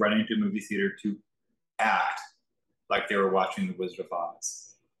characters running to a movie theater to act like they were watching The Wizard of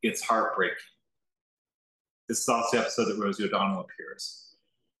Oz. It's heartbreaking. This is also the episode that Rosie O'Donnell appears,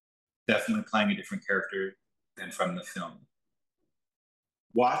 definitely playing a different character than from the film.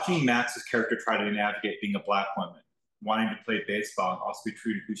 Watching Max's character try to navigate being a Black woman, wanting to play baseball and also be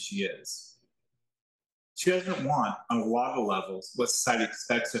true to who she is. She doesn't want, on a lot of levels, what society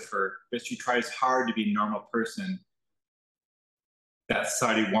expects of her, but she tries hard to be a normal person that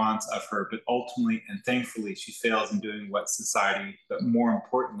society wants of her, but ultimately and thankfully she fails in doing what society, but more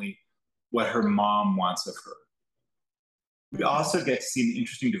importantly, what her mom wants of her. We also get to see an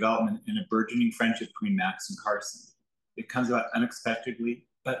interesting development in a burgeoning friendship between Max and Carson. It comes about unexpectedly,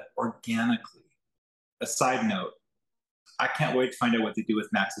 but organically. A side note, I can't wait to find out what they do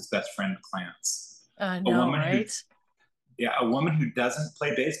with Max's best friend, Clance. No, right? A woman who doesn't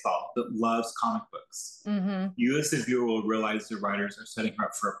play baseball, but loves comic books. Mm-hmm. You as the viewer will realize the writers are setting her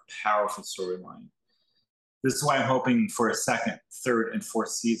up for a powerful storyline. This is why I'm hoping for a second, third, and fourth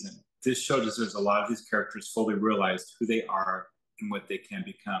season. This show deserves a lot of these characters fully realized who they are and what they can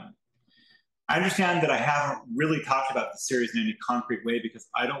become. I understand that I haven't really talked about the series in any concrete way because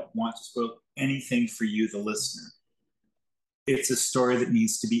I don't want to spoil anything for you, the listener. It's a story that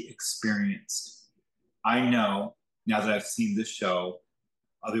needs to be experienced. I know, now that I've seen this show,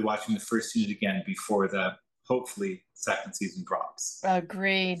 I'll be watching the first season again before the, hopefully, second season drops.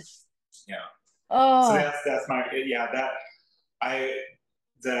 Agreed. Yeah. Oh. So that's my,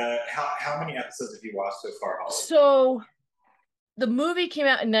 how many episodes have you watched so far, Holly? So the movie came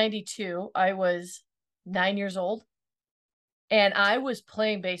out in 92. I was 9 years old. And I was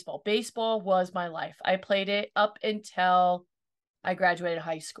playing baseball. Baseball was my life. I played it up until I graduated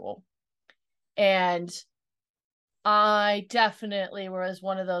high school. And I definitely was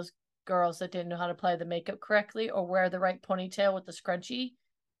one of those girls that didn't know how to play the makeup correctly or wear the right ponytail with the scrunchie.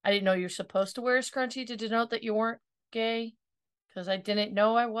 I didn't know you're supposed to wear a scrunchie to denote that you weren't gay because I didn't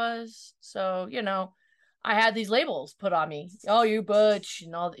know I was. So, I had these labels put on me. Oh, you butch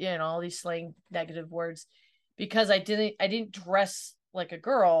and all these slang negative words because I didn't dress like a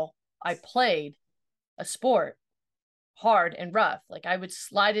girl. I played a sport. Hard and rough. Like I would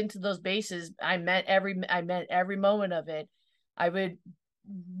slide into those bases. I meant every moment of it. I would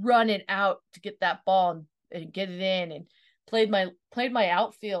run it out to get that ball and get it in and played my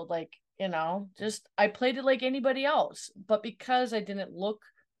outfield like, just I played it like anybody else. But because I didn't look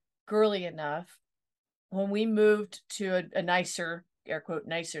girly enough, when we moved to a nicer, air quote,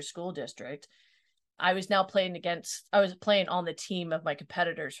 nicer school district, I was playing on the team of my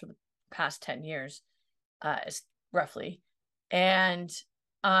competitors for the past 10 years. Roughly. And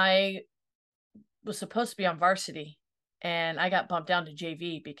I was supposed to be on varsity, and I got bumped down to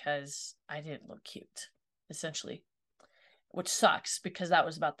JV because I didn't look cute, essentially, which sucks because that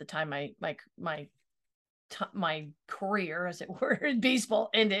was about the time my career, as it were, in baseball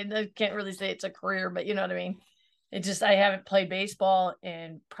ended. I can't really say it's a career, but you know what I mean. I haven't played baseball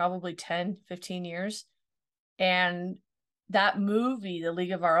in probably 10, 15 years. And that movie, The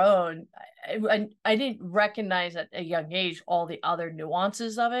League of Our Own, I didn't recognize at a young age all the other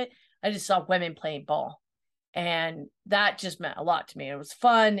nuances of it. I just saw women playing ball. And that just meant a lot to me. It was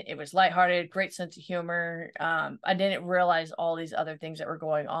fun. It was lighthearted, great sense of humor. I didn't realize all these other things that were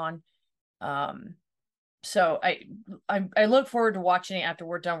going on. So I look forward to watching it after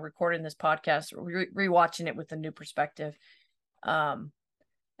we're done recording this podcast, rewatching it with a new perspective. And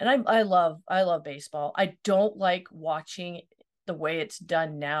I love baseball. I don't like watching the way it's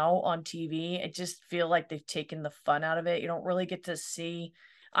done now on TV. I just feel like they've taken the fun out of it. You don't really get to see.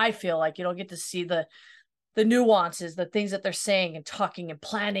 I feel like you don't get to see the nuances, the things that they're saying and talking and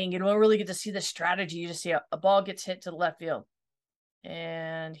planning. You don't really get to see the strategy. You just see a ball gets hit to the left field,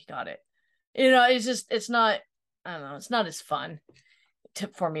 and he got it. It's not. I don't know. It's not as fun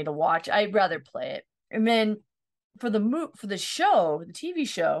for me to watch. I'd rather play it. And then for the show, the TV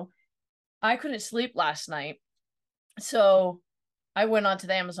show, I couldn't sleep last night, so I went onto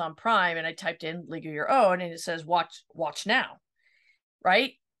the Amazon Prime and I typed in League of Your Own, and it says watch now.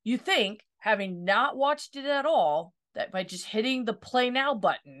 Right? You think, having not watched it at all, that by just hitting the play now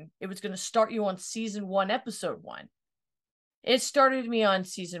button, it was going to start you on season 1, episode 1. It started me on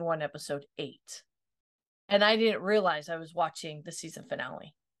season 1, episode 8. And I didn't realize I was watching the season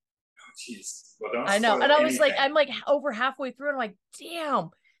finale. Oh, jeez. Well, don't I know. spoil And I was anything. I'm like over halfway through, and I'm like, damn,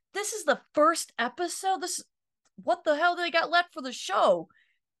 this is the first episode? What the hell do they got left for the show?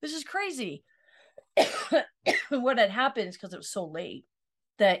 This is crazy. What had happened is, because it was so late,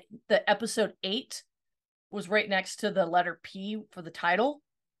 that the episode 8 was right next to the letter P for the title.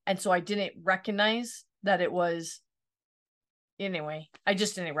 And so I didn't recognize that it was. Anyway, I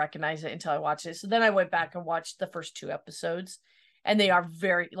just didn't recognize it until I watched it. So then I went back and watched the first 2 episodes. And they are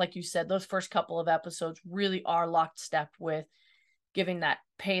very, like you said, those first couple of episodes really are locked step with paying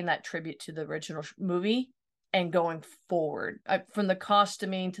that tribute to the original movie and going forward. From the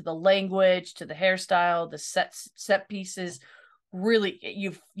costuming to the language to the hairstyle, the set pieces, really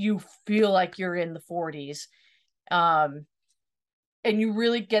you feel like you're in the 40s. And you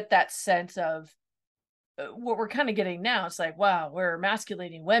really get that sense of what we're kind of getting now. It's like, wow, we're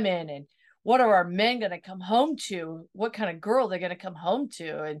emasculating women, and what are our men going to come home to? What kind of girl they're going to come home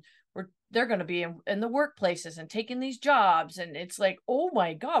to? And they're going to be in the workplaces and taking these jobs. And it's like, oh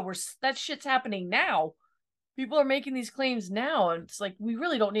my God, that shit's happening now. People are making these claims now. And it's like, we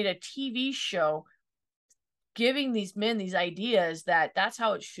really don't need a TV show giving these men these ideas that that's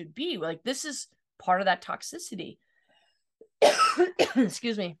how it should be. Like, this is part of that toxicity.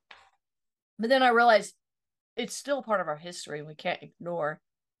 Excuse me. But then I realized it's still part of our history. We can't ignore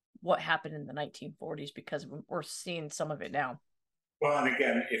what happened in the 1940s because we're seeing some of it now. Well, and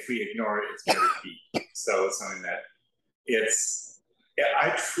again, if we ignore it, it's going to repeat. So it's something that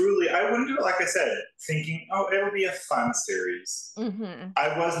I wouldn't do it, like I said, thinking, oh, it'll be a fun series. Mm-hmm.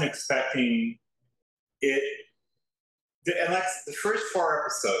 I wasn't expecting it. And that's the first 4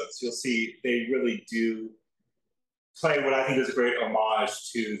 episodes. You'll see they really do play what I think is a great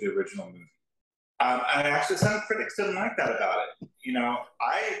homage to the original movie. And actually, some critics didn't like that about it.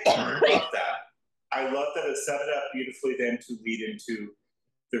 I love that. I love that it set it up beautifully then to lead into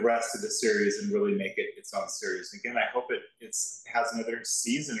the rest of the series and really make it its own series. Again, I hope it has another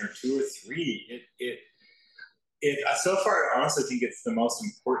season or 2 or 3. It so far, I honestly think it's the most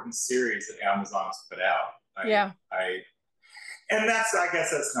important series that Amazon's put out. And I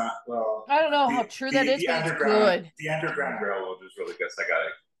guess that's not, well. I don't know how true that is, but it's good. The Underground Railroad was really good, so I gotta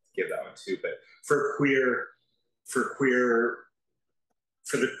give that one too. But for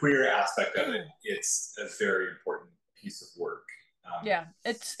the queer aspect of it, it's a very important piece of work. Yeah,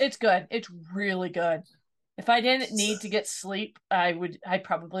 it's good. It's really good. If I didn't need to get sleep, I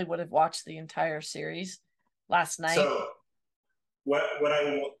probably would have watched the entire series last night. So what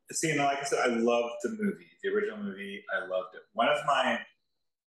I see, and like I said, I loved the movie, the original movie. I loved it. One of my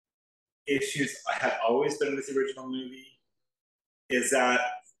issues had always been with the original movie is that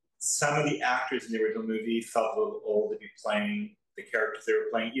some of the actors in the original movie felt a little old to be playing the characters they were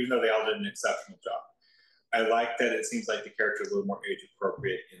playing, even though they all did an exceptional job. I like that it seems like the character is a little more age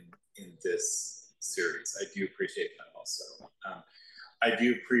appropriate in this series. I do appreciate that also. I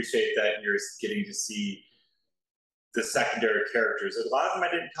do appreciate that you're getting to see the secondary characters. A lot of them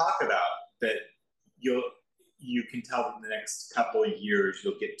I didn't talk about, but you can tell that in the next couple of years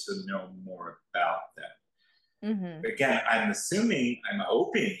you'll get to know more about them. Mm-hmm. Again, I'm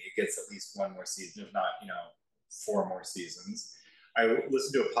hoping it gets at least one more season, if not, 4 more seasons. I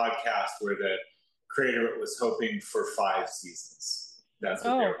listened to a podcast where the creator was hoping for 5 seasons. That's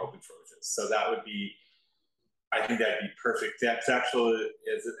what they were hoping for with this. So that would be, I think that'd be perfect. That's actually,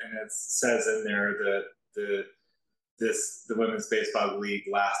 and it says in there that the Women's Baseball League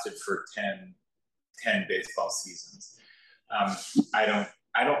lasted for 10 baseball seasons. I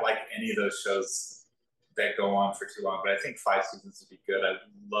don't like any of those shows that go on for too long, but I think 5 seasons would be good. I'd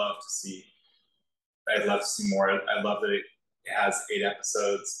love to see more. I love that it has 8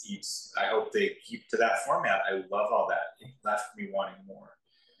 episodes each. I hope they keep to that format. I love all that. It left me wanting more.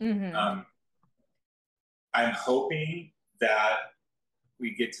 Mm-hmm. I'm hoping that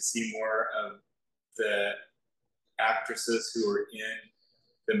we get to see more of the actresses who are in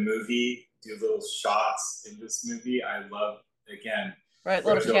the movie do little shots in this movie. I love, again, right,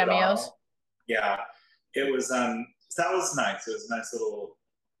 little cameos. O'Donnell. Yeah, it was that was nice. It was a nice little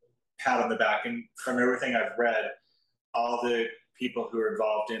pat on the back. And from everything I've read, all the people who are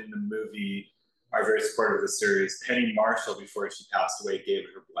involved in the movie are very supportive of the series. Penny Marshall, before she passed away, gave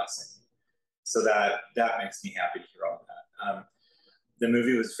it her blessing. So that makes me happy to hear all that. The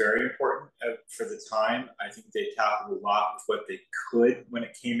movie was very important for the time. I think they tackled a lot with what they could when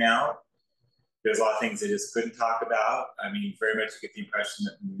it came out. There's a lot of things they just couldn't talk about. I mean, very much get the impression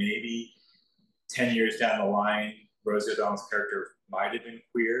that maybe 10 years down the line, Rosie O'Donnell's character might have been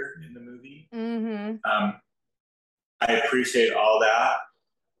queer in the movie. Mm-hmm. I appreciate all that.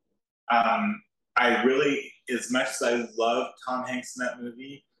 I really, as much as I love Tom Hanks in that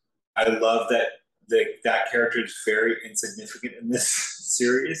movie, I love that that character is very insignificant in this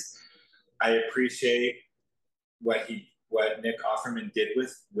series. I appreciate what Nick Offerman did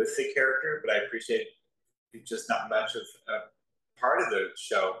with the character, but I appreciate it's just not much of a part of the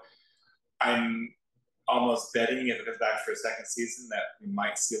show. I'm almost betting if it comes back for a second season that we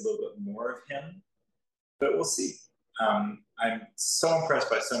might see a little bit more of him, but we'll see. I'm so impressed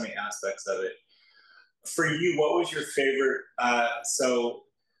by so many aspects of it. For you, what was your favorite?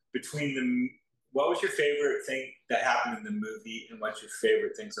 What was your favorite thing that happened in the movie, and what's your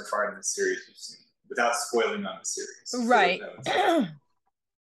favorite thing so far in the series you've seen, without spoiling on the series? Right.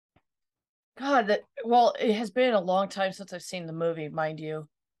 God, it has been a long time since I've seen the movie, mind you.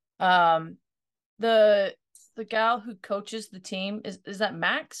 The gal who coaches the team is that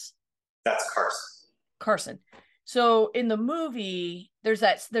Max? That's Carson. So in the movie, there's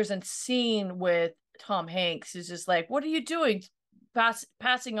a scene with Tom Hanks who's just like, "What are you doing?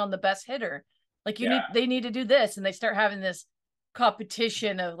 Passing on the best hitter? Like they need to do this," and they start having this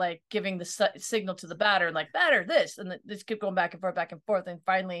competition of like giving the signal to the batter and like batter this, and this keep going back and forth, and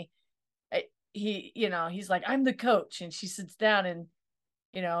finally, he's like, "I'm the coach," and she sits down, and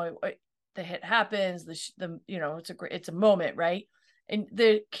the hit happens. It's a moment, right? And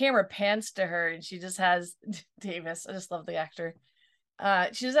the camera pans to her, and she just has Davis. I just love the actor.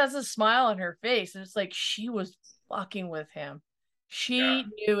 She just has a smile on her face, and it's like she was fucking with him. She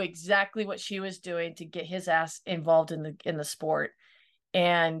knew exactly what she was doing to get his ass involved in the sport,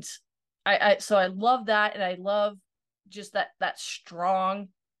 and I love that, and I love just that strong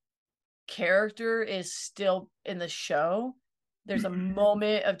character is still in the show. There's a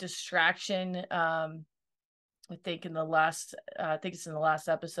moment of distraction. I think in the last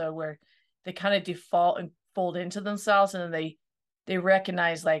episode where they kind of default and fold into themselves, and then they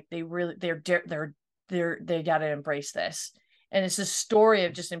recognize like they got to embrace this, and it's a story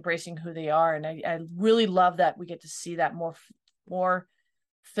of just embracing who they are. And I really love that we get to see that more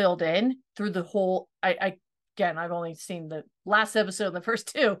filled in through the whole. I've only seen the last episode and the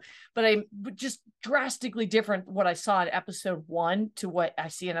first 2, but I'm just drastically different what I saw in episode 1 to what I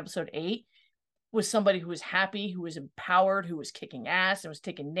see in episode 8. Was somebody who was happy, who was empowered, who was kicking ass and was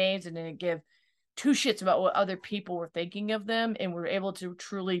taking names and didn't give 2 shits about what other people were thinking of them, and were able to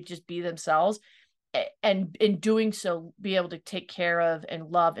truly just be themselves, and in doing so be able to take care of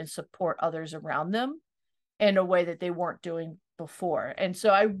and love and support others around them in a way that they weren't doing before. And so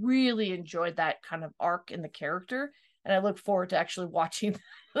I really enjoyed that kind of arc in the character, and I look forward to actually watching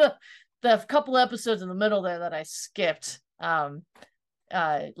the couple episodes in the middle there that I skipped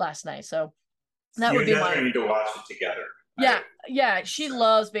last night. So that would be my. Need to watch it together. Yeah. She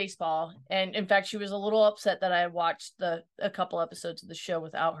loves baseball, and in fact, she was a little upset that I watched a couple episodes of the show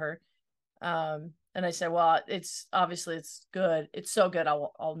without her. And I said, "Well, it's good. It's so good.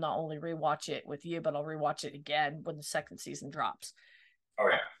 I'll not only rewatch it with you, but I'll rewatch it again when the second season drops." Oh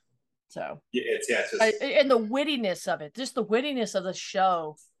yeah. So it's just... and the wittiness of it, just the wittiness of the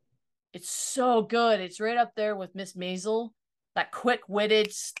show, It's so good. It's right up there with Miss Maisel. That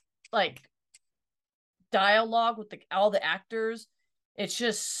quick-witted, like, dialogue with all the actors. It's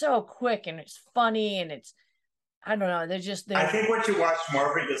just so quick and it's funny and it's, I don't know. I think once you watch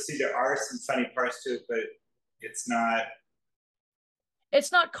more of it, you'll see there are some funny parts to it, but it's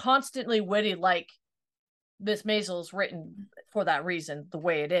not constantly witty like Miss Maisel's written for that reason, the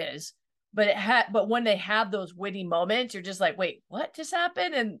way it is. But when they have those witty moments, you're just like, wait, what just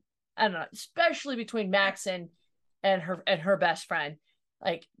happened? And I don't know, especially between Max and her best friend,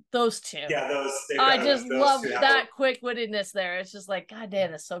 like those two. Yeah, I just love that quick-wittedness there. It's just like, God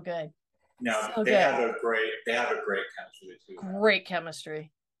damn, it's so good. No, so they good. have a great chemistry too. Great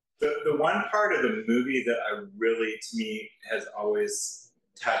chemistry. The one part of the movie that to me has always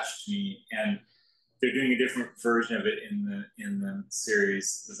touched me, and they're doing a different version of it in the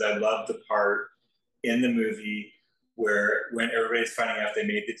series, is I love the part in the movie where when everybody's finding out they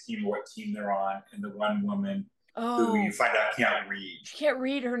made the team, what team they're on, and the one woman who you find out can't read. She can't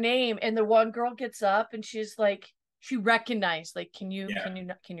read her name, and the one girl gets up and she's like, she recognized, like, can you read?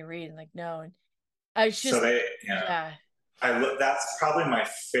 And like, no. And I was just that's probably my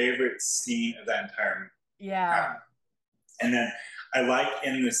favorite scene of that entire movie. And then I like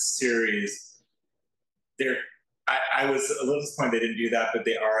in this series, I was a little disappointed they didn't do that, but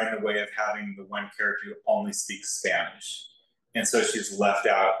they are in the way of having the one character who only speaks Spanish, and so she's left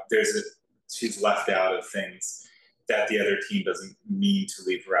out. She's left out of things that the other team doesn't mean to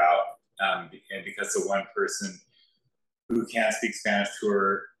leave her out, and because the one person who can't speak Spanish to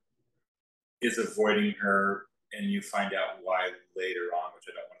her is avoiding her, and you find out why later on, which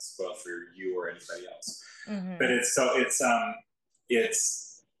I don't want to spoil for you or anybody else. Mm-hmm. But there's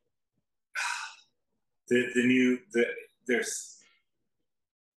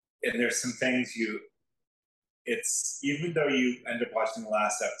some things even though you end up watching the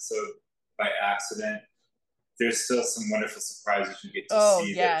last episode by accident, there's still some wonderful surprises you get to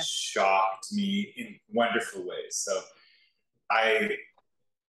see that shocked me in wonderful ways. So I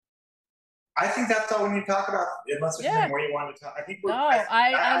think that's all we need to talk about, unless there's anything more you want to talk. I think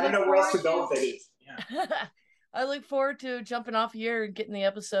I don't know where else to go with it. Yeah. I look forward to jumping off here and getting the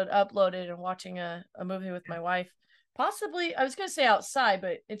episode uploaded and watching a movie with my wife. Possibly, I was going to say outside,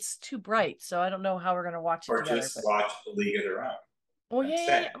 but it's too bright, so I don't know how we're going to watch it together. Or just watch A League of Their Own. Well,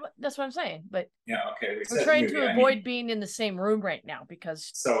 yeah, that's what I'm saying. But okay. We're trying to avoid being in the same room right now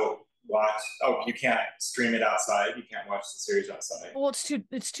because. So you can't stream it outside. You can't watch the series outside. Well,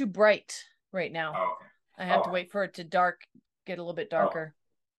 it's too bright right now. Oh, okay. I have to wait for it to get a little bit darker.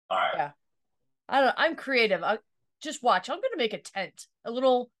 All right. Yeah. I don't know. I'm creative. Just watch. I'm going to make a tent, a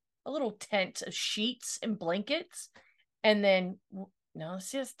little tent of sheets and blankets, and then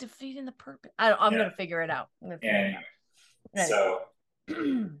it's just defeating the purpose. I'm going to figure it out. So this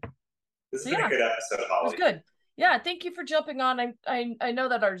has been a good episode, Holly. It was good. Yeah, thank you for jumping on. I know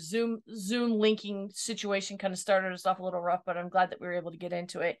that our Zoom linking situation kind of started us off a little rough, but I'm glad that we were able to get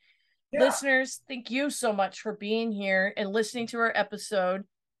into it. Yeah. Listeners, thank you so much for being here and listening to our episode.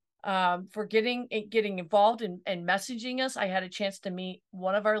 For getting involved and messaging us. I had a chance to meet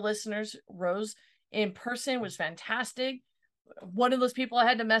one of our listeners, Rose, in person. It was fantastic. One of those people I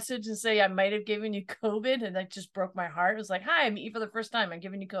had to message and say I might have given you COVID, and that just broke my heart. It was like, hi, I meet you for the first time. I'm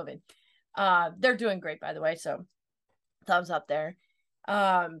giving you COVID. They're doing great, by the way, so thumbs up there.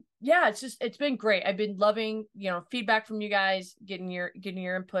 It's been great. I've been loving, feedback from you guys, getting your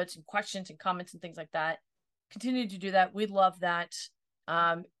inputs and questions and comments and things like that. Continue to do that. We love that.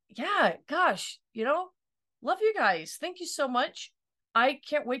 Love you guys. Thank you so much. I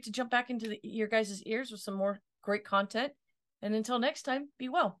can't wait to jump back into your guys' ears with some more great content. And until next time, be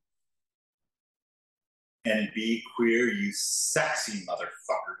well. And be queer, you sexy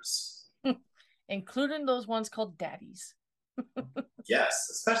motherfuckers. Including those ones called daddies. Yes,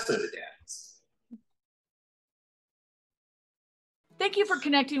 especially the daddies. Thank you for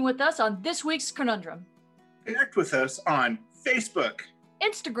connecting with us on this week's Conundrum. Connect with us on Facebook,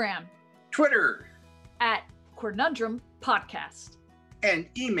 Instagram, Twitter, at Queernundrum Podcast. And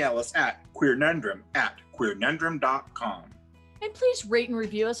email us at queernundrum@queernundrum.com. And please rate and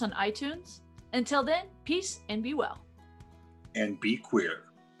review us on iTunes. Until then, peace and be well. And be queer.